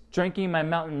notes, drinking my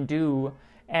Mountain Dew,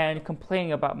 and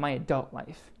complaining about my adult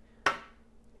life.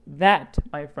 That,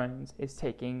 my friends, is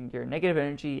taking your negative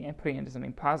energy and putting it into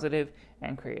something positive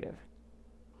and creative.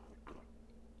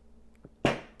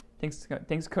 Thanks for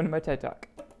coming to my TED Talk.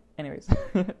 Anyways.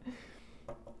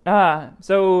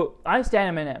 So I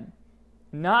stand Eminem.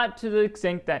 Not to the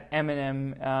extent that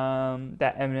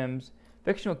Eminem's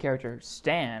fictional character,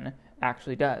 Stan,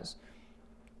 actually does.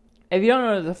 If you don't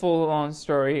know the full-on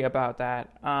story about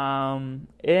that,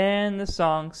 in the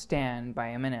song Stan by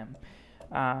Eminem,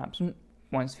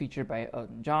 once featured by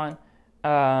Elton John,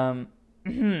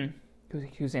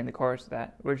 who sang the chorus of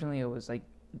that. Originally it was like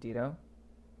Dito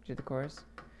did the chorus.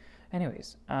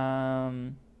 Anyways,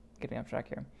 getting off track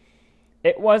here.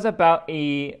 It was about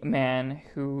a man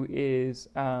who is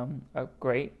a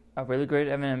really good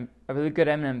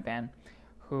Eminem fan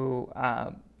who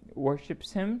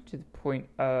worships him to the point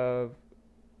of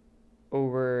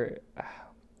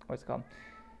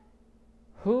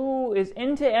who is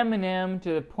into Eminem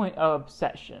to the point of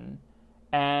obsession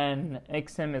and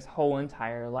makes him his whole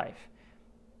entire life.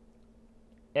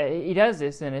 He does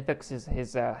this and it affects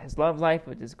his love life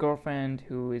with his girlfriend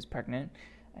who is pregnant,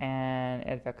 and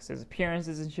it affects his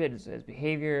appearances and shit, his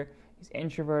behavior. He's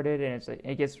introverted, and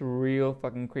it gets real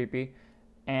fucking creepy.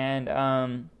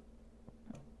 And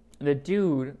the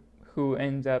dude who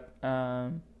ends up,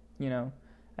 after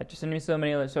sending so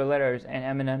many letters and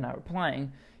Eminem not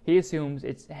replying, he assumes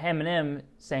it's Eminem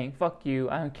saying "fuck you,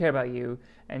 I don't care about you,"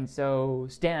 and so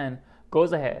Stan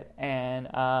goes ahead and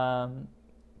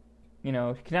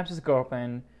kidnaps his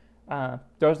girlfriend,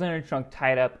 throws her in her trunk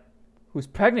tied up, who's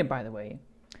pregnant, by the way.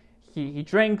 He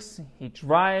drinks, he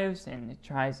drives, and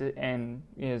tries it, and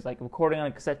is like recording on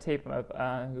a cassette tape of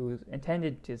who was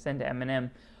intended to send to Eminem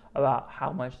about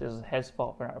how much this is his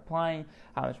fault for not replying,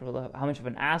 how much of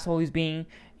an asshole he's being,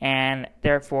 and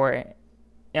therefore,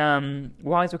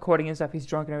 while he's recording and stuff, he's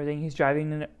drunk and everything. He's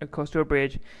driving close to a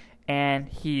bridge, and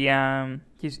he's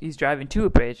driving to a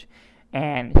bridge,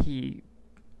 and he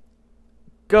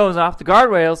goes off the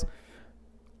guardrails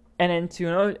and into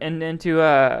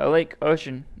a lake,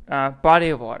 ocean, body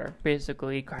of water.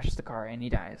 Basically, he crashes the car and he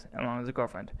dies along with his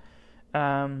girlfriend.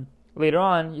 Later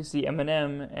on, you see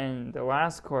Eminem in the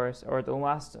last chorus or the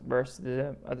last verse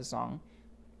of the song,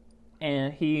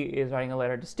 and he is writing a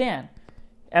letter to Stan.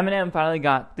 Eminem finally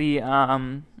got the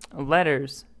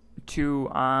letters to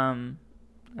him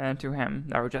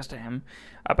that were just to him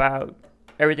about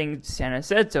everything Stan has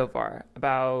said so far,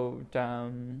 about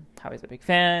how he's a big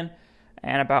fan,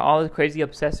 and about all the crazy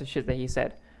obsessive shit that he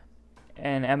said.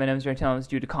 And Eminem's trying to tell this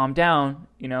dude to calm down.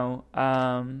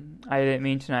 I didn't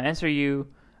mean to not answer you.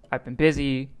 I've been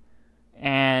busy.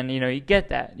 And, you get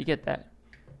that.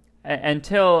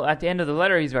 Until at the end of the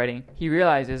letter he's writing, he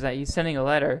realizes that he's sending a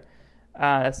letter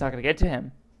that's not going to get to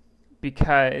him.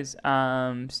 Because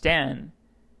Stan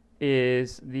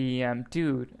is the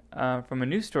dude from a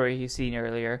news story he's seen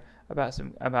earlier about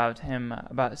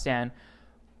Stan,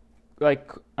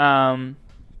 like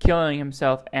killing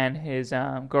himself and his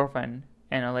girlfriend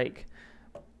in a lake,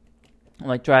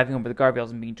 like driving over the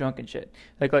guardrails and being drunk and shit.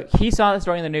 Like he saw the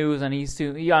story in the news and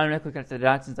he automatically got to the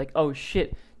dots and it's like, oh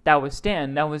shit, that was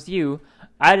Stan, that was you.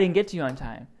 I didn't get to you on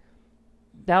time.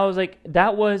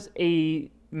 That was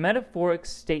a metaphoric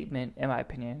statement, in my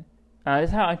opinion.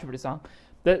 That's how I interpret the song.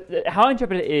 How I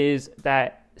interpret it is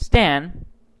that Stan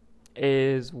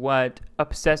is what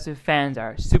obsessive fans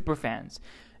are, super fans,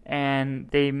 and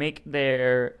they make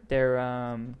their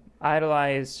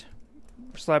idolized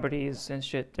celebrities and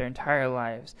shit their entire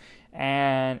lives,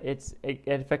 and it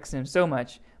affects them so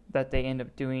much that they end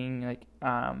up doing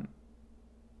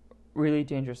really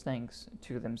dangerous things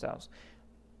to themselves,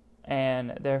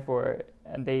 and therefore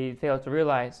they fail to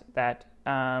realize that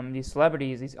these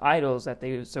celebrities, these idols that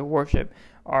they so worship,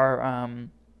 are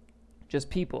just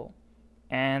people,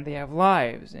 and they have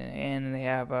lives, and they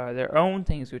have their own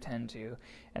things to attend to,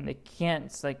 and they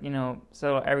can't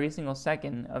settle every single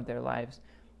second of their lives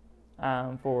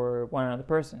for one other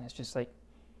person. It's just like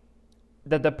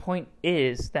the point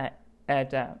is that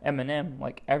at Eminem,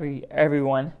 like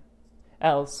everyone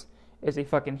else, is a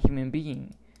fucking human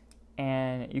being,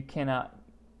 and you cannot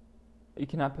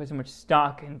put so much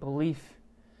stock and belief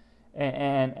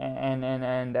and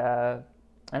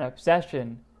an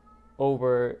obsession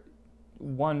over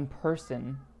one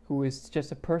person who is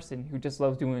just a person who just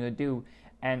loves doing what they do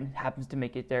and happens to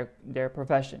make it their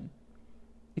profession.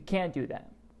 You can't do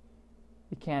that.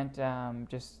 You can't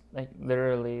just like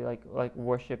literally like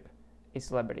worship a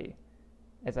celebrity.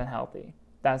 It's unhealthy.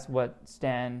 That's what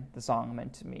Stan the song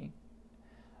meant to me.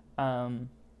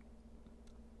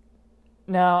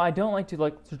 Now I don't like to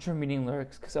like search for meaning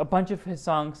lyrics because a bunch of his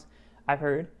songs I've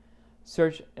heard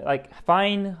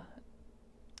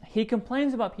he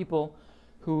complains about people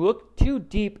who look too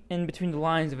deep in between the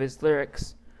lines of his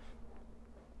lyrics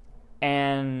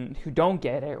and who don't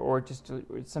get it, or just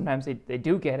sometimes they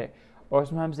do get it, or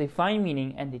sometimes they find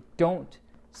meaning and they don't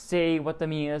say what the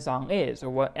meaning of the song is or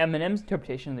what Eminem's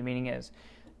interpretation of the meaning is.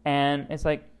 And it's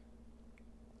like,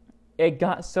 it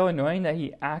got so annoying that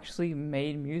he actually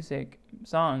made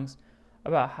songs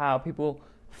about how people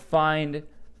find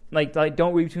like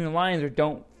don't read between the lines or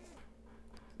don't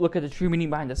look at the true meaning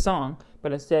behind the song,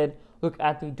 but instead look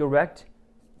at the direct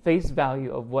face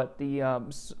value of what the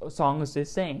song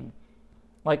is saying.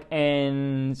 Like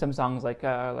in some songs, like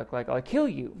 "Kill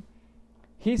You,"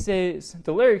 he says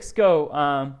the lyrics go,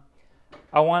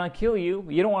 "I want to kill you,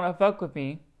 you don't want to fuck with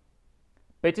me.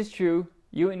 Bitch, it's true,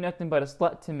 you ain't nothing but a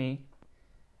slut to me."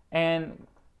 And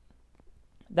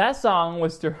that song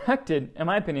was directed, in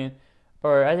my opinion,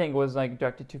 or I think was like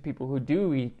directed to people who do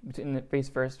read in the face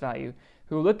value,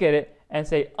 who look at it and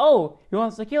say, "Oh, he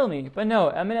wants to kill me." But no,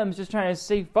 Eminem's just trying to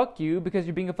say "fuck you" because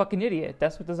you're being a fucking idiot.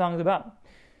 That's what the song's about.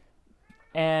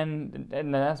 And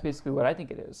that's basically what I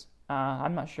think it is.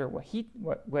 I'm not sure what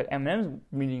Eminem's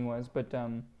meaning was, but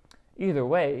either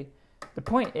way, the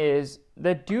point is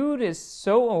the dude is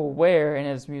so aware in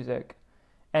his music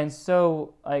and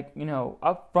so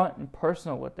upfront and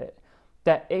personal with it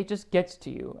that it just gets to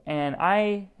you. And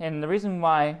the reason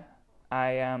why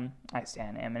I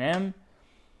stand Eminem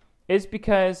is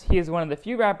because he is one of the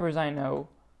few rappers I know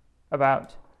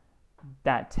about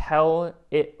that tell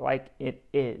it like it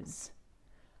is.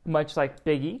 Much like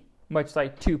Biggie, much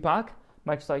like Tupac,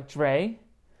 much like Dre,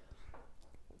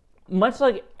 much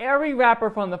like every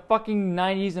rapper from the fucking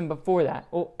 90s and before that.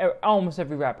 Almost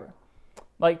every rapper.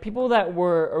 Like people that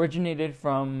were originated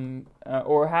from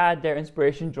or had their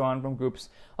inspiration drawn from groups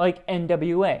like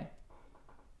NWA.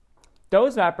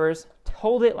 Those rappers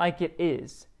told it like it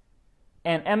is.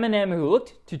 And Eminem, who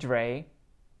looked to Dre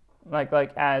like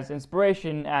as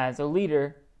inspiration, as a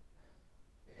leader,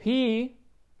 he,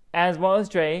 as well as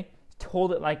Dre,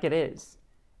 told it like it is.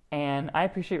 And I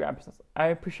appreciate rappers. That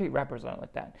are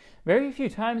like that. Very few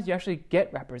times you actually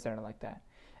get rappers that are like that.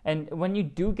 And when you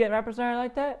do get rappers that are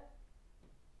like that,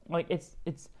 like it's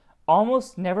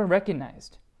almost never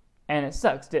recognized. And it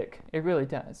sucks dick. It really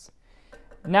does.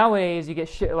 Nowadays you get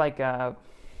shit like you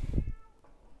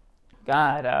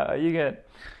get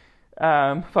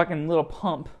fucking Lil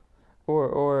Pump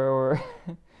or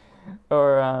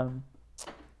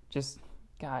just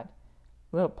God,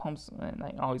 Lil Pumps and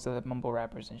like all these other mumble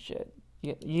rappers and shit.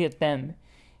 You get them,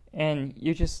 and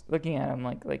you're just looking at them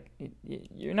like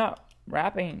you're not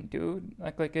rapping, dude.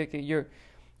 Like you're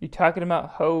talking about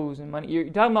hoes and money. You're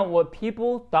talking about what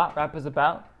people thought rap was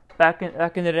about back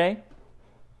in the day.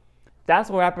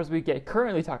 That's what rappers we get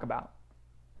currently talk about,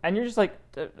 and you're just like,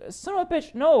 son of a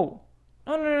bitch, no.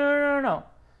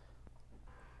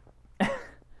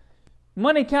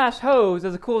 Money, cash, hoes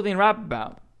is a cool thing to rap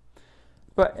about.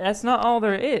 But that's not all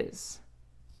there is.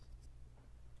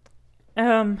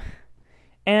 And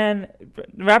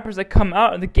rappers that come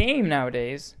out of the game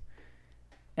nowadays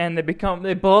and they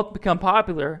blow up, become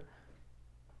popular,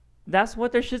 that's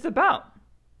what their shit's about.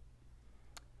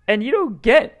 And you don't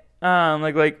get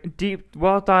like deep,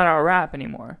 well thought out rap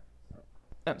anymore.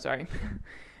 I'm sorry.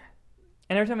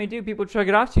 And every time you do, people shrug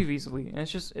it off too easily, and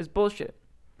it's bullshit.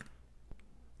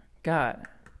 God.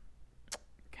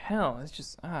 Hell, it's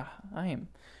just I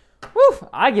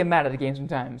get mad at the game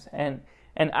sometimes, and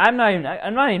I'm not even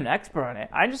an expert on it.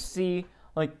 I just see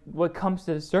like what comes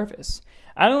to the surface.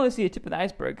 I only see a tip of the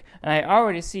iceberg, and I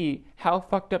already see how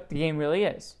fucked up the game really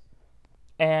is,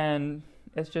 and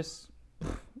it's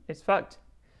fucked.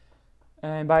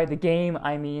 And by the game,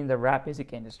 I mean the rap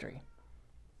music industry,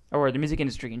 or the music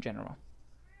industry in general.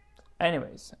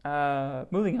 Anyways,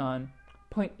 moving on.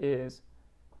 Point is,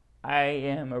 I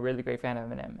am a really great fan of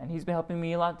Eminem, and he's been helping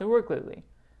me a lot to work lately.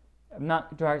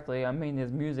 Not directly, I mean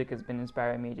his music has been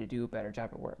inspiring me to do a better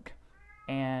job at work.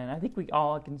 And I think we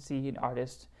all can see an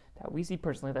artist that we see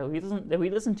personally, that we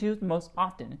listen to the most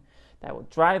often, that will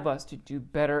drive us to do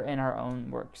better in our own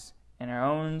works, in our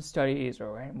own studies,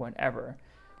 or in whatever.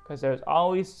 Because there's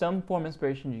always some form of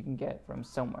inspiration you can get from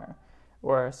somewhere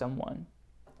or someone.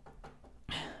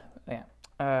 Yeah.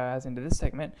 As into this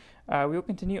segment, we will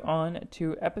continue on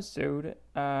to the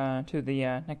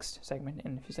next segment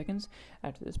in a few seconds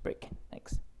after this break.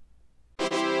 Thanks.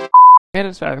 It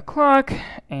is 5 o'clock,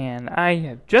 and I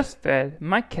have just fed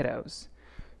my kiddos.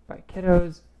 By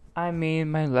kiddos, I mean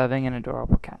my loving and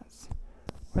adorable cats.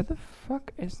 Where the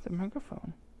fuck is the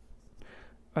microphone?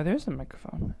 Oh, there's the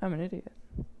microphone. I'm an idiot.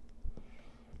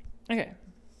 Okay.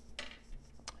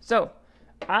 So,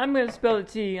 I'm going to spill the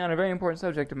tea on a very important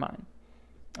subject of mine.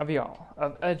 Of y'all.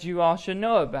 That you all should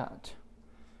know about.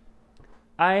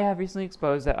 I have recently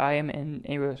exposed that I am in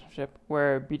a relationship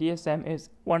where BDSM is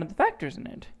one of the factors in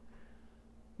it.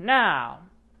 Now,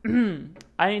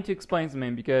 I need to explain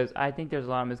something because I think there's a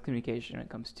lot of miscommunication when it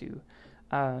comes to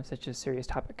such a serious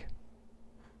topic.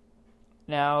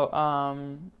 Now,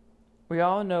 we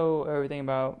all know everything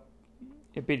about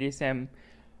BDSM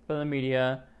from the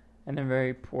media in a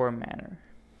very poor manner.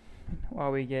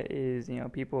 All we get is,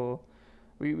 people,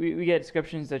 we get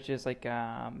descriptions such as like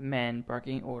men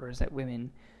barking orders at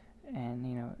women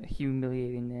and,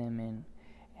 humiliating them and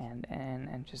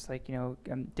just like,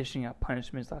 dishing out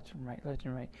punishments left and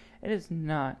right. It is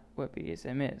not what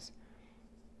BDSM is.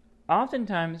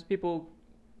 Oftentimes, people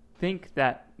think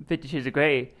that 50 Shades of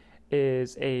Grey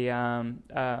is is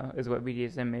what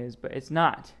BDSM is, but it's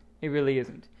not. It really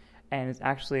isn't. And it's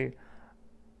actually,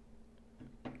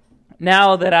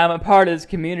 now that I'm a part of this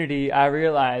community, I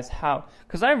realize how,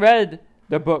 because I read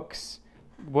the books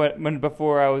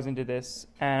before I was into this,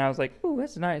 and I was like, ooh,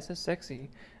 that's nice, that's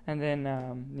sexy. And then,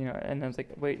 and I was like,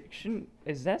 wait,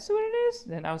 is that what it is?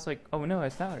 Then I was like, oh no,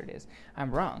 that's not what it is. I'm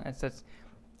wrong. That's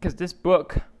because this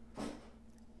book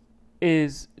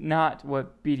is not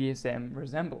what BDSM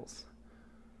resembles.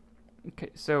 Okay,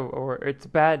 or it's a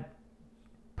bad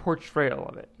portrayal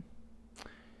of it.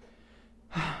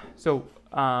 So,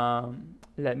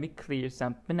 let me clear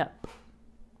something up.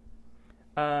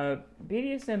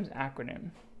 BDSM's acronym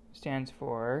stands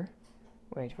for,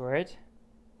 wait for it.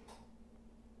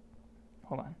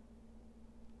 Hold on.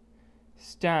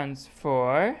 Stands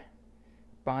for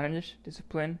bondage,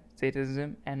 discipline,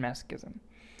 sadism, and masochism.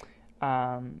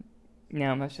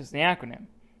 Now that's just the acronym.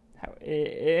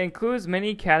 It includes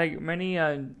many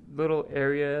little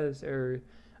areas or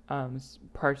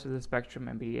parts of the spectrum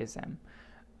in BDSM,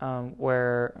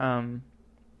 where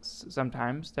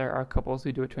sometimes there are couples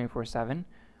who do it 24/7,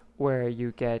 where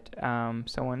you get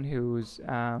someone who's in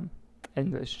a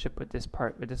relationship with this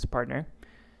partner.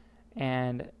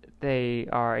 And they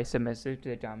are a submissive to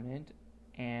the dominant,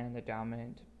 and the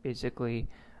dominant basically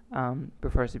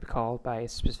prefers to be called by a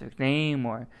specific name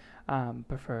or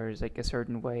prefers like a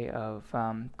certain way of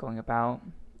going about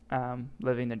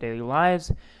living their daily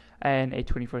lives, and a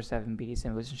 24/7 BDSM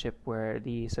relationship where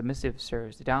the submissive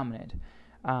serves the dominant,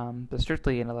 but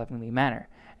strictly in a lovingly manner.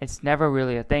 It's never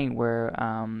really a thing where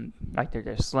like they're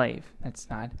their slave. That's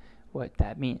not what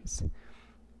that means.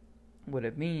 What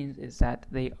it means is that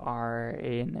they are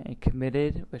in a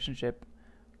committed relationship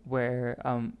where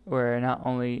not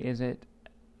only is it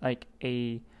like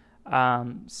a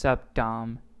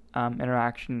sub-dom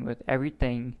interaction with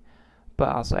everything, but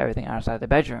also everything outside the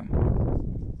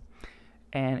bedroom.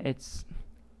 And it's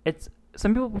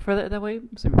some people prefer it that way,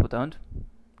 some people don't.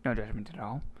 No judgment at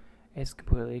all. It's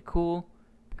completely cool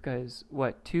because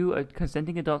what two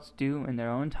consenting adults do in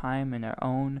their own time, in their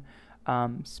own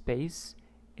space,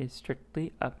 is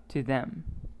strictly up to them.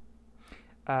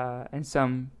 In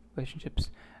some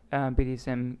relationships,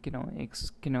 BDSM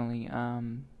can only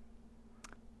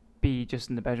be just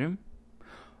in the bedroom,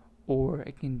 or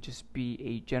it can just be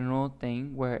a general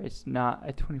thing where it's not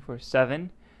a 24/7,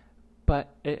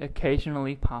 but it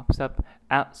occasionally pops up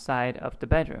outside of the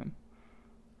bedroom,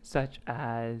 such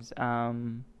as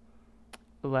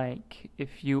like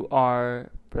if you are,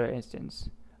 for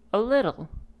instance, a little.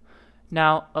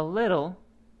 Now, a little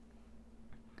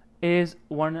is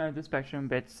one of the spectrum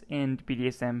bits in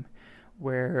BDSM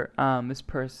where this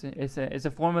person is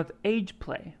a form of age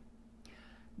play.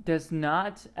 Does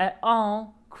not at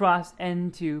all cross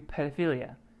into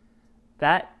pedophilia.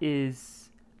 That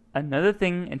is another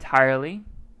thing entirely,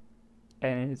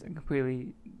 and is a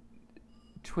completely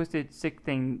twisted, sick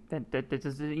thing that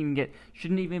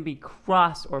shouldn't even be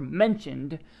crossed or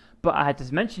mentioned. But I had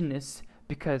to mention this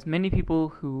because many people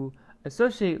who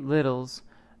associate littles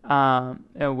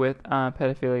with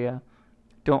pedophilia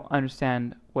don't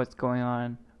understand what's going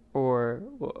on or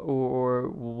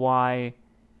why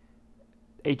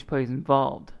age play is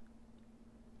involved.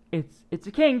 It's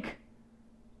a kink,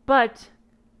 but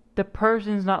the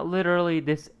person's not literally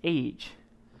this age.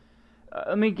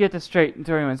 Let me get this straight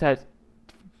into everyone's head.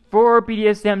 For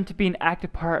BDSM to be an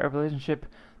active part of a relationship,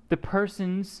 the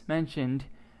persons mentioned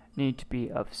need to be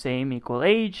of same equal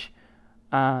age.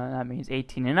 That means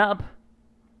 18 and up.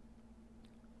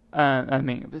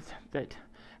 That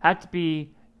had to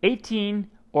be 18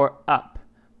 or up.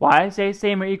 Why I say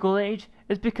same or equal age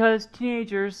is because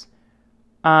teenagers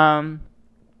sometimes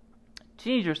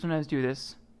do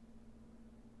this,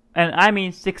 and I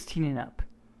mean 16 and up.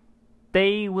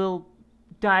 They will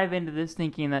dive into this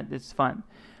thinking that it's fun,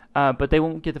 but they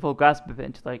won't get the full grasp of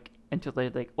it until they're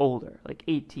like older, like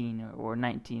 18 or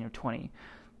 19 or 20.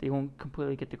 They won't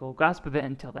completely get the full grasp of it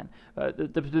until then.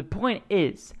 The point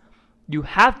is, you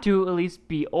have to at least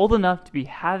be old enough to be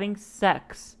having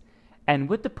sex, and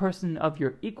with the person of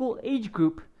your equal age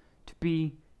group to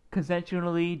be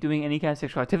consensually doing any kind of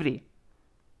sexual activity.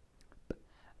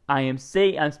 I'm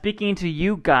speaking to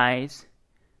you guys,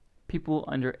 people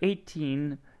under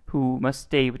 18, who must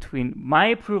stay between my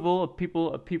approval of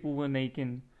people when they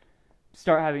can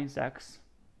start having sex.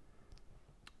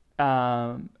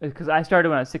 Because I started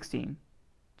when I was 16,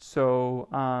 so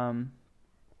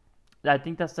I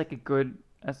think that's like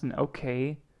that's an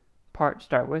okay part to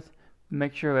start with.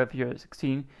 Make sure if you're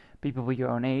 16, be people your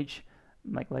own age,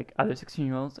 like other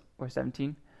 16-year-olds or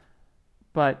 17.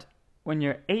 But when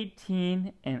you're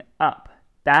 18 and up,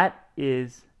 that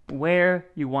is where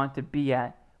you want to be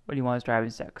at when you want to start having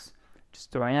sex.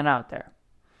 Just throwing it out there.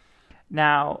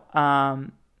 Now,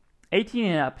 18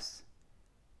 and ups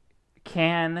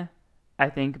can, I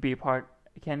think,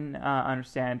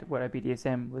 understand what a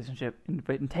BDSM relationship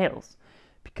entails,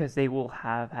 because they will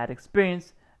have had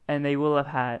experience and they will have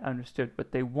had understood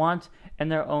what they want in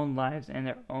their own lives and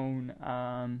their own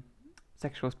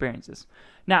sexual experiences.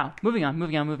 Now, moving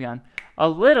on. A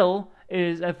little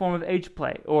is a form of age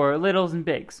play, or littles and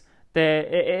bigs.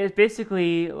 It's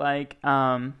basically like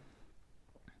a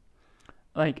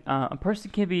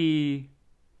person can be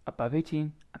above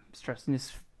 18. I'm stressing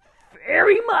this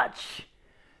very much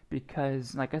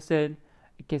because, like I said,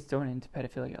 it gets thrown into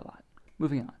pedophilia a lot.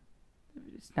 Moving on.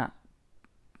 It's not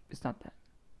that.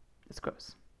 It's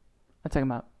gross. I'm talking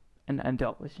about an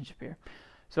adult relationship here.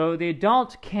 So the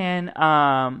adult can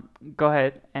go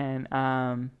ahead and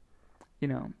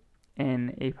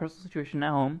in a personal situation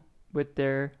at home with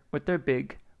their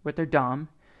dom,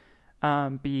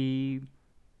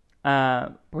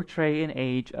 portray an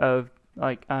age of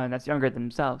that's younger than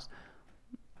themselves.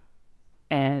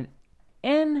 And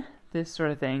in this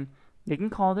sort of thing, they can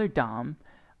call their dom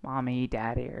mommy,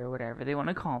 daddy, or whatever they want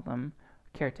to call them,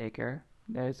 caretaker.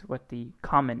 That's what the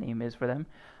common name is for them.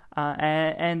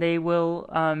 And they will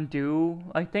do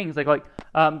things like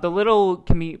the little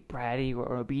can be bratty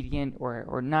or obedient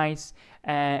or nice,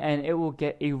 and it will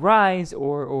get a rise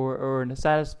or a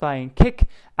satisfying kick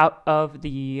out of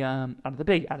the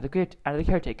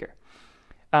caretaker,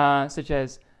 such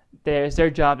as there's their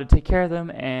job to take care of them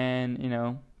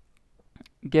and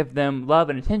give them love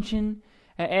and attention,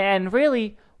 and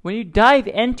really when you dive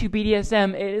into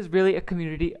BDSM, it is really a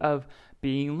community of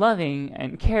being loving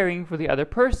and caring for the other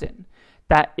person.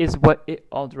 That is what it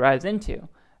all drives into.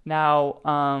 Now,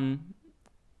 I'm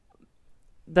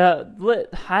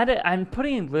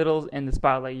putting littles in the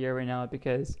spotlight here right now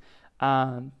because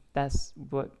that's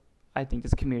what I think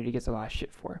this community gets a lot of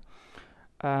shit for.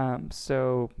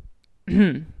 So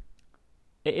it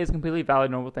is a completely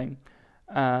valid, normal thing,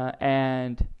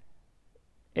 and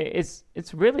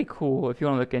it's really cool if you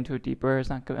want to look into it deeper.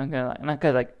 I'm not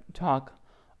gonna talk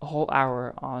a whole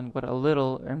hour on what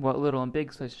little and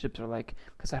big relationships are like,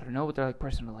 because I don't know what they're like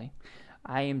personally.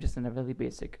 I am just in a really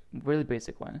basic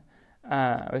one,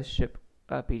 relationship,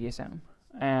 BDSM,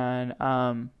 and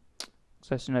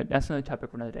so that's another topic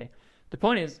for another day. The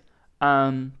point is,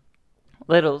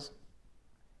 littles,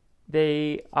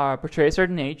 they are portray a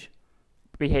certain age,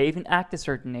 behave and act a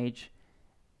certain age,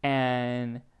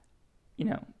 and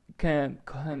can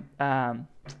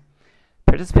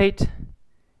participate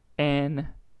in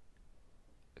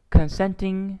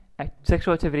consenting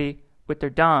sexual activity with their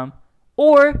dom,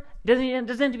 or it doesn't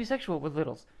have to be sexual with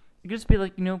littles. It could just be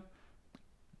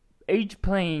age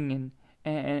playing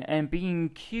and being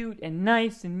cute and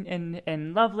nice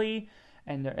and lovely,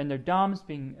 and their doms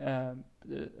being a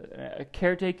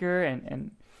caretaker,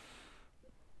 and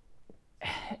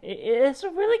it's a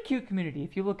really cute community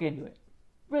if you look into it.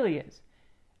 It really is.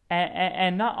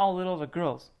 And not all littles are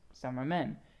girls. Some are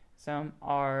men. Some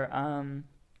are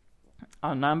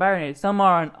non-binary. Some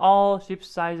are on all shapes,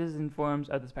 sizes, and forms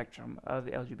of the spectrum of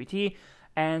the LGBT,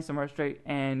 and some are straight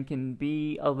and can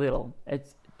be a little.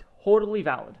 It's totally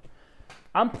valid.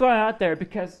 I'm throwing it out there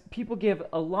because people give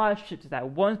a lot of shit to that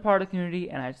one part of the community,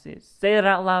 and I say it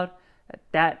out loud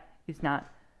that is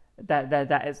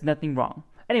nothing wrong.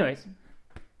 Anyways,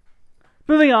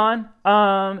 moving on.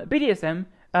 BDSM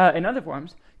in other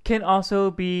forms can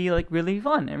also be really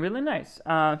fun and really nice.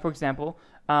 For example,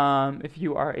 if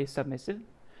you are a submissive,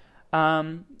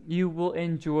 you will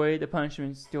enjoy the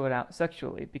punishments doled out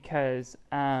sexually because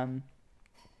some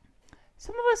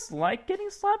of us like getting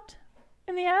slapped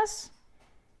in the ass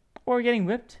or getting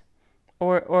whipped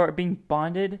or being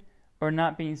bonded or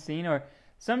not being seen, or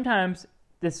sometimes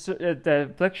the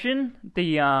affliction,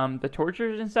 the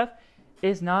tortures and stuff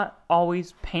is not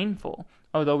always painful.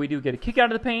 Although we do get a kick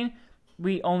out of the pain,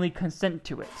 we only consent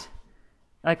to it.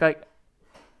 Like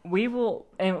we will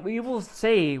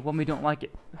say when we don't like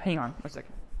it. Hang on 1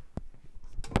 second.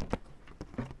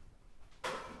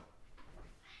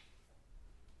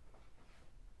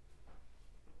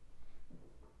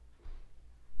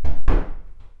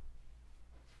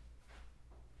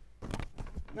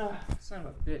 Son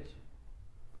of a bitch.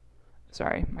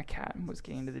 Sorry, my cat was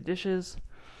getting into the dishes.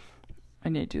 I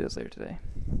need to do this later today.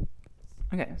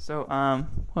 Okay, so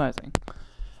what was I saying?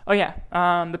 Oh yeah,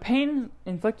 the pain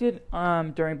inflicted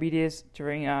during BDS,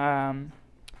 during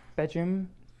bedroom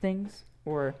things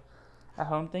or at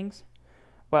home things.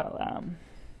 Well,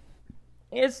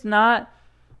 it's not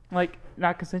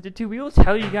not consented to. We will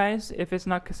tell you guys if it's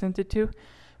not consented to,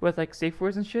 with like safe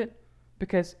words and shit,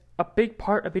 because a big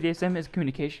part of BDSM is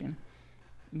communication.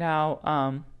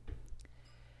 Now,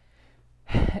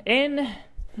 in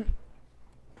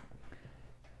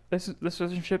this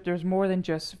relationship, there's more than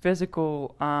just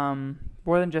physical,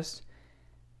 more than just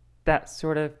that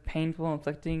sort of painful,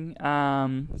 inflicting,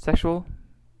 sexual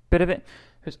bit of it.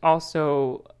 There's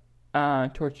also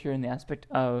torture in the aspect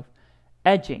of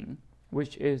edging,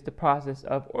 which is the process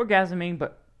of orgasming,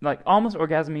 but like almost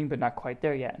orgasming, but not quite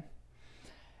there yet.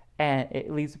 And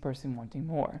it leaves the person wanting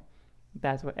more.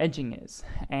 That's what edging is.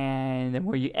 And the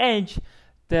more you edge,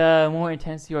 the more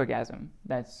intense the orgasm.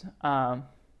 That's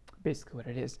basically what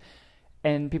it is.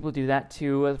 And people do that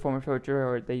too as a form of torture,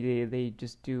 or they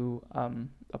just do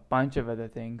a bunch of other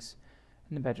things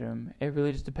in the bedroom. It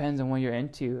really just depends on what you're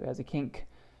into as a kink.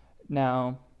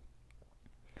 Now,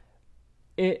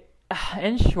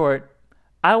 in short,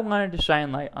 I wanted to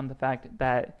shine light on the fact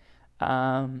that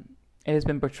it has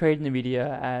been portrayed in the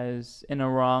media as in a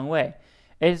wrong way.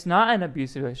 It's not an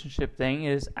abusive relationship thing.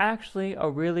 It is actually a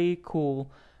really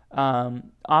cool,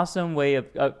 awesome way of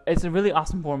it's a really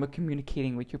awesome form of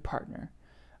communicating with your partner,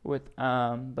 with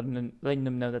letting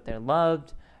them know that they're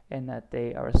loved and that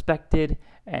they are respected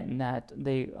and that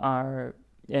they are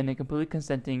in a completely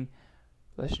consenting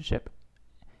relationship.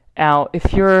 Now,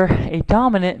 if you're a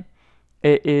dominant,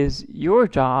 it is your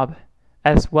job,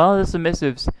 as well as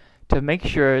submissives, to make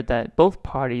sure that both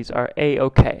parties are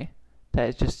A-okay. That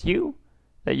it's just you,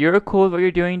 that you're cool with what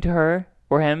you're doing to her,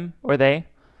 or him, or they,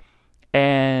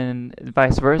 and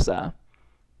vice versa.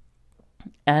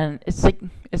 And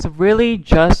it's really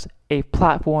just a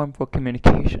platform for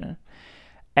communication.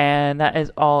 And that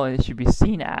is all it should be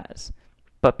seen as.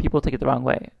 But people take it the wrong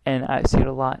way. And I see it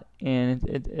a lot, and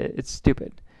it's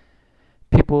stupid.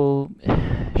 People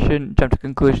shouldn't jump to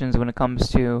conclusions when it comes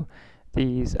to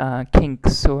these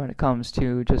kinks, or when it comes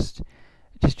to just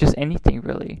anything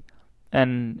really.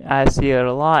 And I see it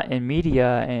a lot in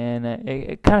media, and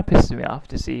it kind of pisses me off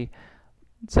to see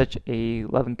such a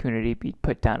loving community be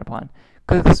put down upon.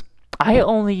 Because I've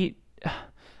always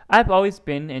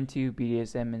been into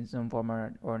BDSM in some form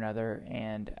or another,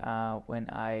 and when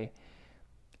I've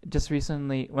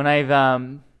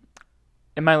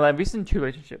in my recent 2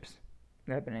 relationships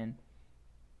that I've been in,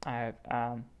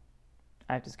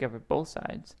 I've discovered both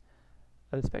sides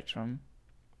of the spectrum.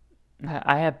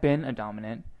 I have been a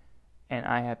dominant, and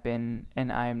I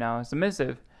am now a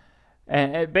submissive.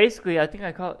 And basically, I think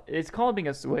it's called being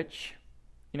a switch.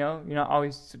 You know, you're not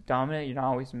always dominant, you're not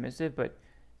always submissive, but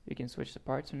you can switch the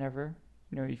parts whenever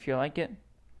you feel like it.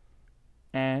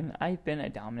 And I've been a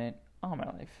dominant all my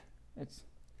life. It's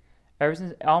ever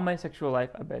since all my sexual life,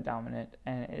 I've been dominant,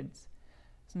 and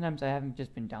sometimes I haven't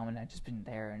just been dominant, I've just been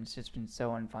there, and it's just been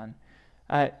so unfun.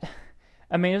 I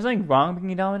mean, there's nothing wrong with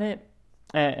being dominant,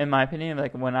 in my opinion.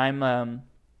 Like when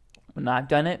I've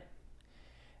done it,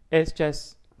 it's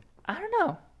just, I don't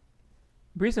know.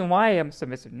 The reason why I'm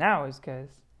submissive now is because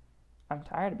I'm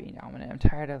tired of being dominant. I'm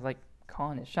tired of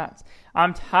calling the shots.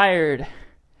 I'm tired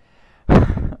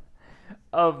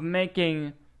of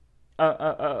making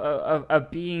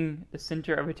of being the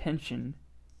center of attention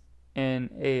in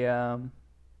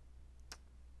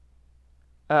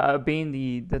being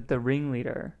the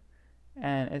ringleader,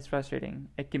 and it's frustrating.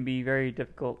 It can be very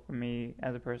difficult for me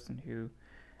as a person who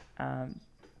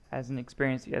hasn't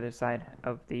experienced the other side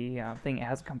of the thing. It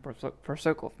hasn't come for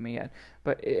circle for me yet,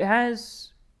 but it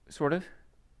has sort of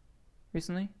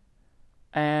recently,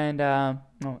 and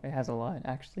no, it has a lot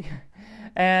actually,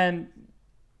 and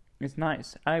it's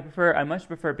nice. I much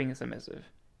prefer being submissive,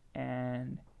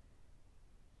 and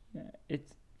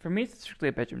it's for me. It's strictly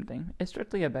a bedroom thing. It's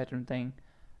strictly a bedroom thing,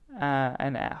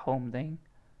 an at-home thing.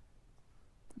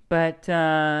 But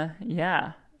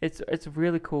yeah, it's a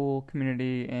really cool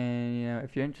community, and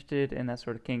if you're interested in that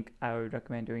sort of kink, I would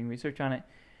recommend doing research on it.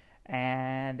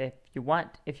 And if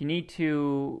you need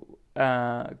to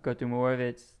go through more of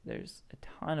it, there's a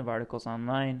ton of articles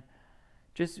online.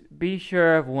 Just be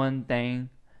sure of one thing: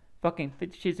 fucking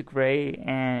 50 Shades of Grey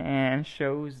and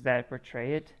shows that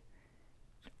portray it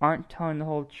aren't telling the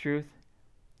whole truth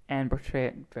and portray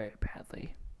it very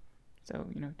badly. So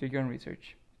do your own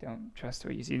research. Don't trust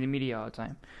what you see in the media all the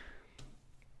time.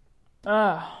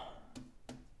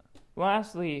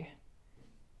 Lastly,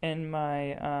 in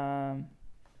my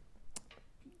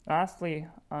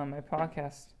on my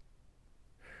podcast.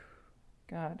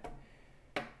 God,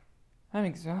 I'm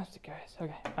exhausted, guys.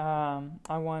 Okay.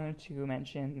 I wanted to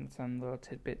mention some little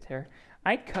tidbits here.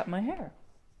 I cut my hair.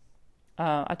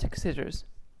 I took scissors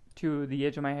to the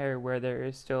edge of my hair where there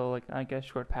is still like a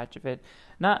short patch of it.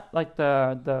 Not like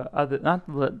the other, not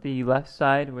the left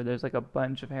side where there's like a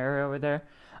bunch of hair over there.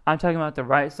 I'm talking about the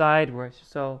right side where it's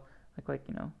just so like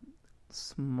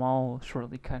small,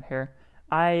 shortly cut hair.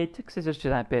 I took scissors to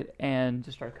that bit and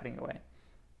just started cutting it away.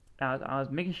 I was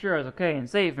making sure I was okay and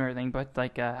safe and everything, but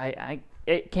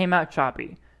it came out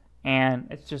choppy,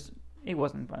 and it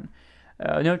wasn't fun.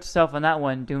 Note to self on that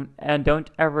one: don't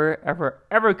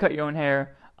ever cut your own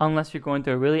hair unless you're going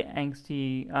through a really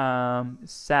angsty,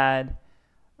 sad,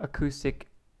 acoustic,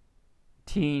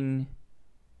 teen,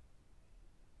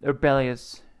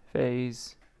 rebellious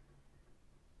phase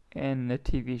in the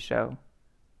TV show,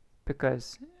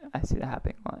 because I see that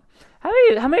happening a lot.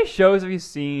 How many shows have you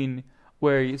seen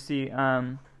where you see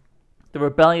the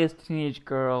rebellious teenage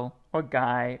girl or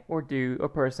guy or dude or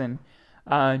person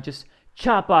just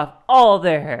chop off all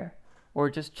their hair,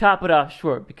 or just chop it off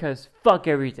short because fuck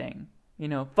everything,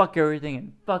 fuck everything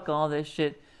and fuck all this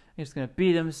shit. They're just gonna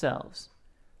be themselves.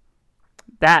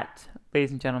 That,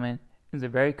 ladies and gentlemen, is a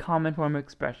very common form of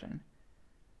expression.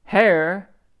 Hair,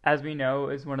 as we know,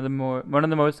 is one of the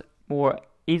most more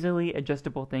easily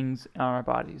adjustable things on our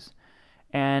bodies,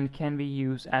 and can be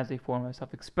used as a form of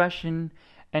self-expression,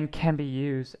 and can be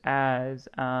used as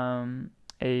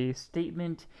a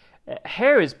statement.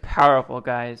 Hair is powerful,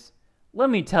 guys. Let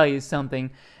me tell you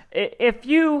something. If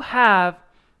you have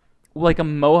like a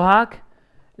mohawk,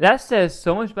 that says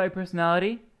so much about your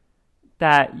personality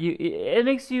that it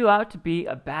makes you out to be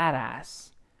a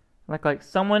badass, like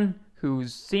someone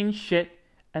who's seen shit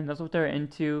and knows what they're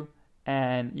into,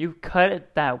 and you cut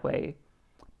it that way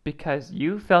because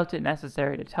you felt it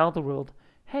necessary to tell the world,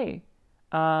 hey,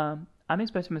 I'm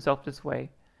expressing myself this way,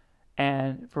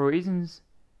 and for reasons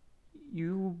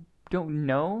you don't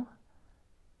know,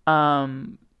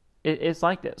 it's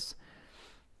like this.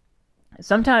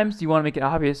 Sometimes you want to make it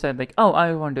obvious that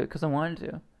I want to do it because I wanted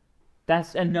to.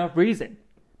 That's enough reason,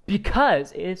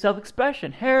 because it is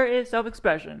self-expression. Hair is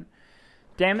self-expression.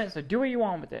 Damn it, so do what you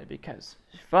want with it, because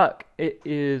fuck, it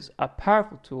is a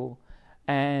powerful tool,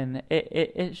 and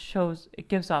it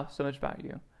gives off so much about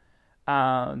you,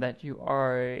 that you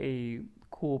are a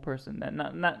cool person. That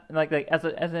not like as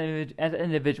an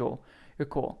individual, you're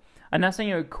cool. I'm not saying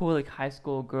you're a cool like high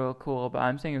school girl cool, but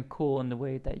I'm saying you're cool in the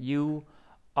way that you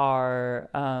are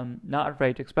not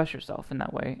afraid to express yourself in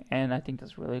that way, and I think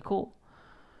that's really cool.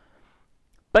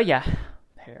 But yeah,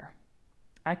 hair.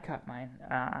 I cut mine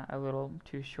a little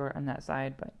too short on that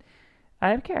side, but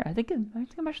I don't care. I think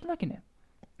I'm actually liking it.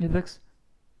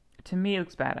 To me, it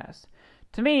looks badass.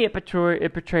 To me, it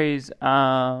portrays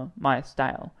my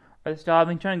style, or the style I've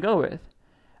been trying to go with.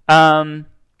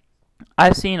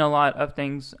 I've seen a lot of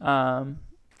things on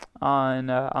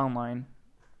online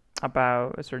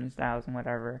about certain styles and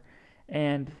whatever,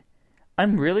 and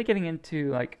I'm really getting into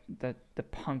like the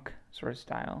punk sort of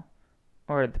style,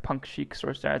 or the punk chic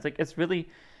sort of style. It's really,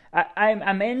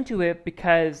 I'm into it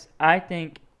because I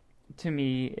think, to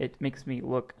me, it makes me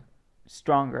look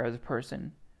stronger as a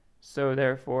person. So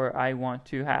therefore, I want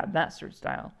to have that sort of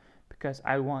style because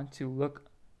I want to look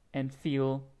and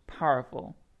feel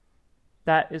powerful.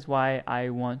 That is why I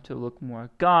want to look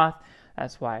more goth.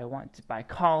 That's why I want to buy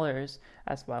collars.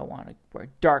 That's why I want to wear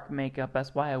dark makeup.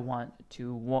 That's why I want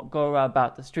to go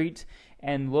about the streets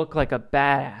and look like a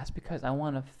badass, because I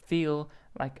want to feel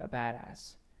like a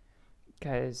badass.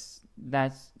 Because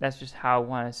that's just how I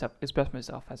want to express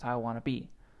myself. That's how I want to be.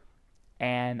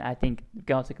 And I think we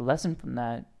can all take a lesson from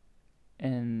that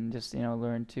and just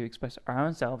learn to express our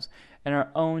own selves in our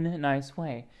own nice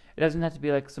way. It doesn't have to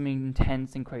be like something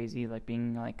intense and crazy, like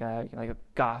being like a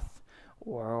goth,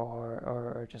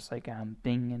 or just like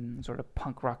being in sort of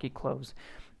punk rocky clothes.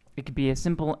 It could be as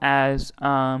simple as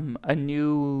a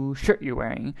new shirt you're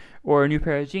wearing, or a new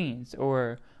pair of jeans,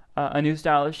 or a new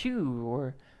style of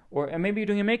shoe, or maybe you're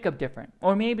doing your makeup different,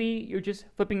 or maybe you're just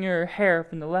flipping your hair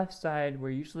from the left side where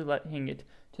you usually hang it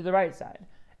to the right side.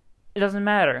 It doesn't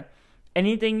matter.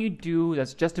 Anything you do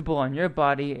that's adjustable on your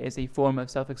body is a form of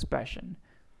self-expression.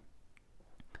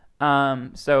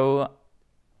 So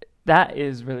that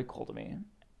is really cool to me,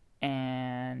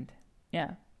 and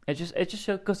yeah, it just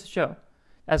goes to show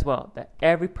as well that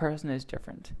every person is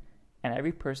different, and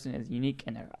every person is unique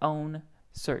in their own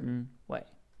certain way.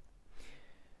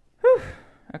 Whew.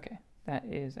 Okay, that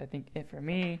is, I think, it for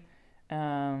me.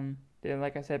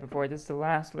 Like I said before, this is the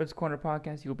last Liv's Corner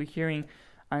podcast you'll be hearing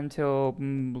until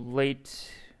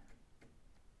late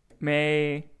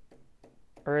May,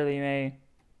 early May.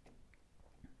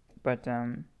 But,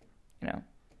 my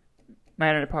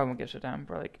internet probably won't get shut down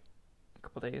for like a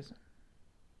couple days,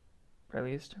 at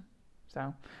least.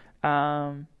 So,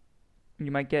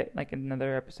 you might get like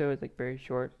another episode, like very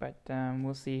short, but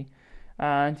we'll see.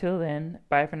 Until then,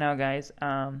 bye for now, guys.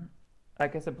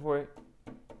 Like I said before,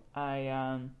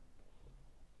 I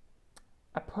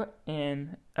put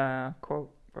in a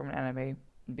quote from an anime in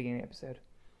the beginning of the episode,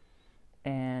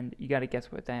 and you gotta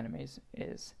guess what the anime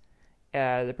is.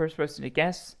 The first person to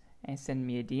guess and send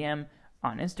me a DM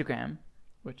on Instagram,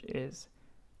 which is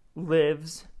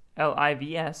livs,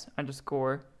 LIVS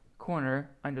 _corner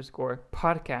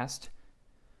 _podcast.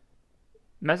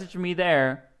 Message me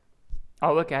there.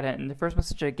 I'll look at it, and the first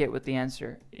message I get with the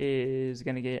answer is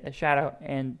going to get a shout out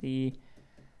in the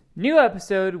new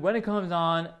episode when it comes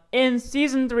on in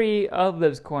season 3 of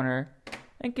Liv's Corner.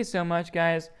 Thank you so much,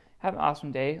 guys. Have an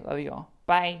awesome day. Love you all.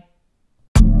 Bye.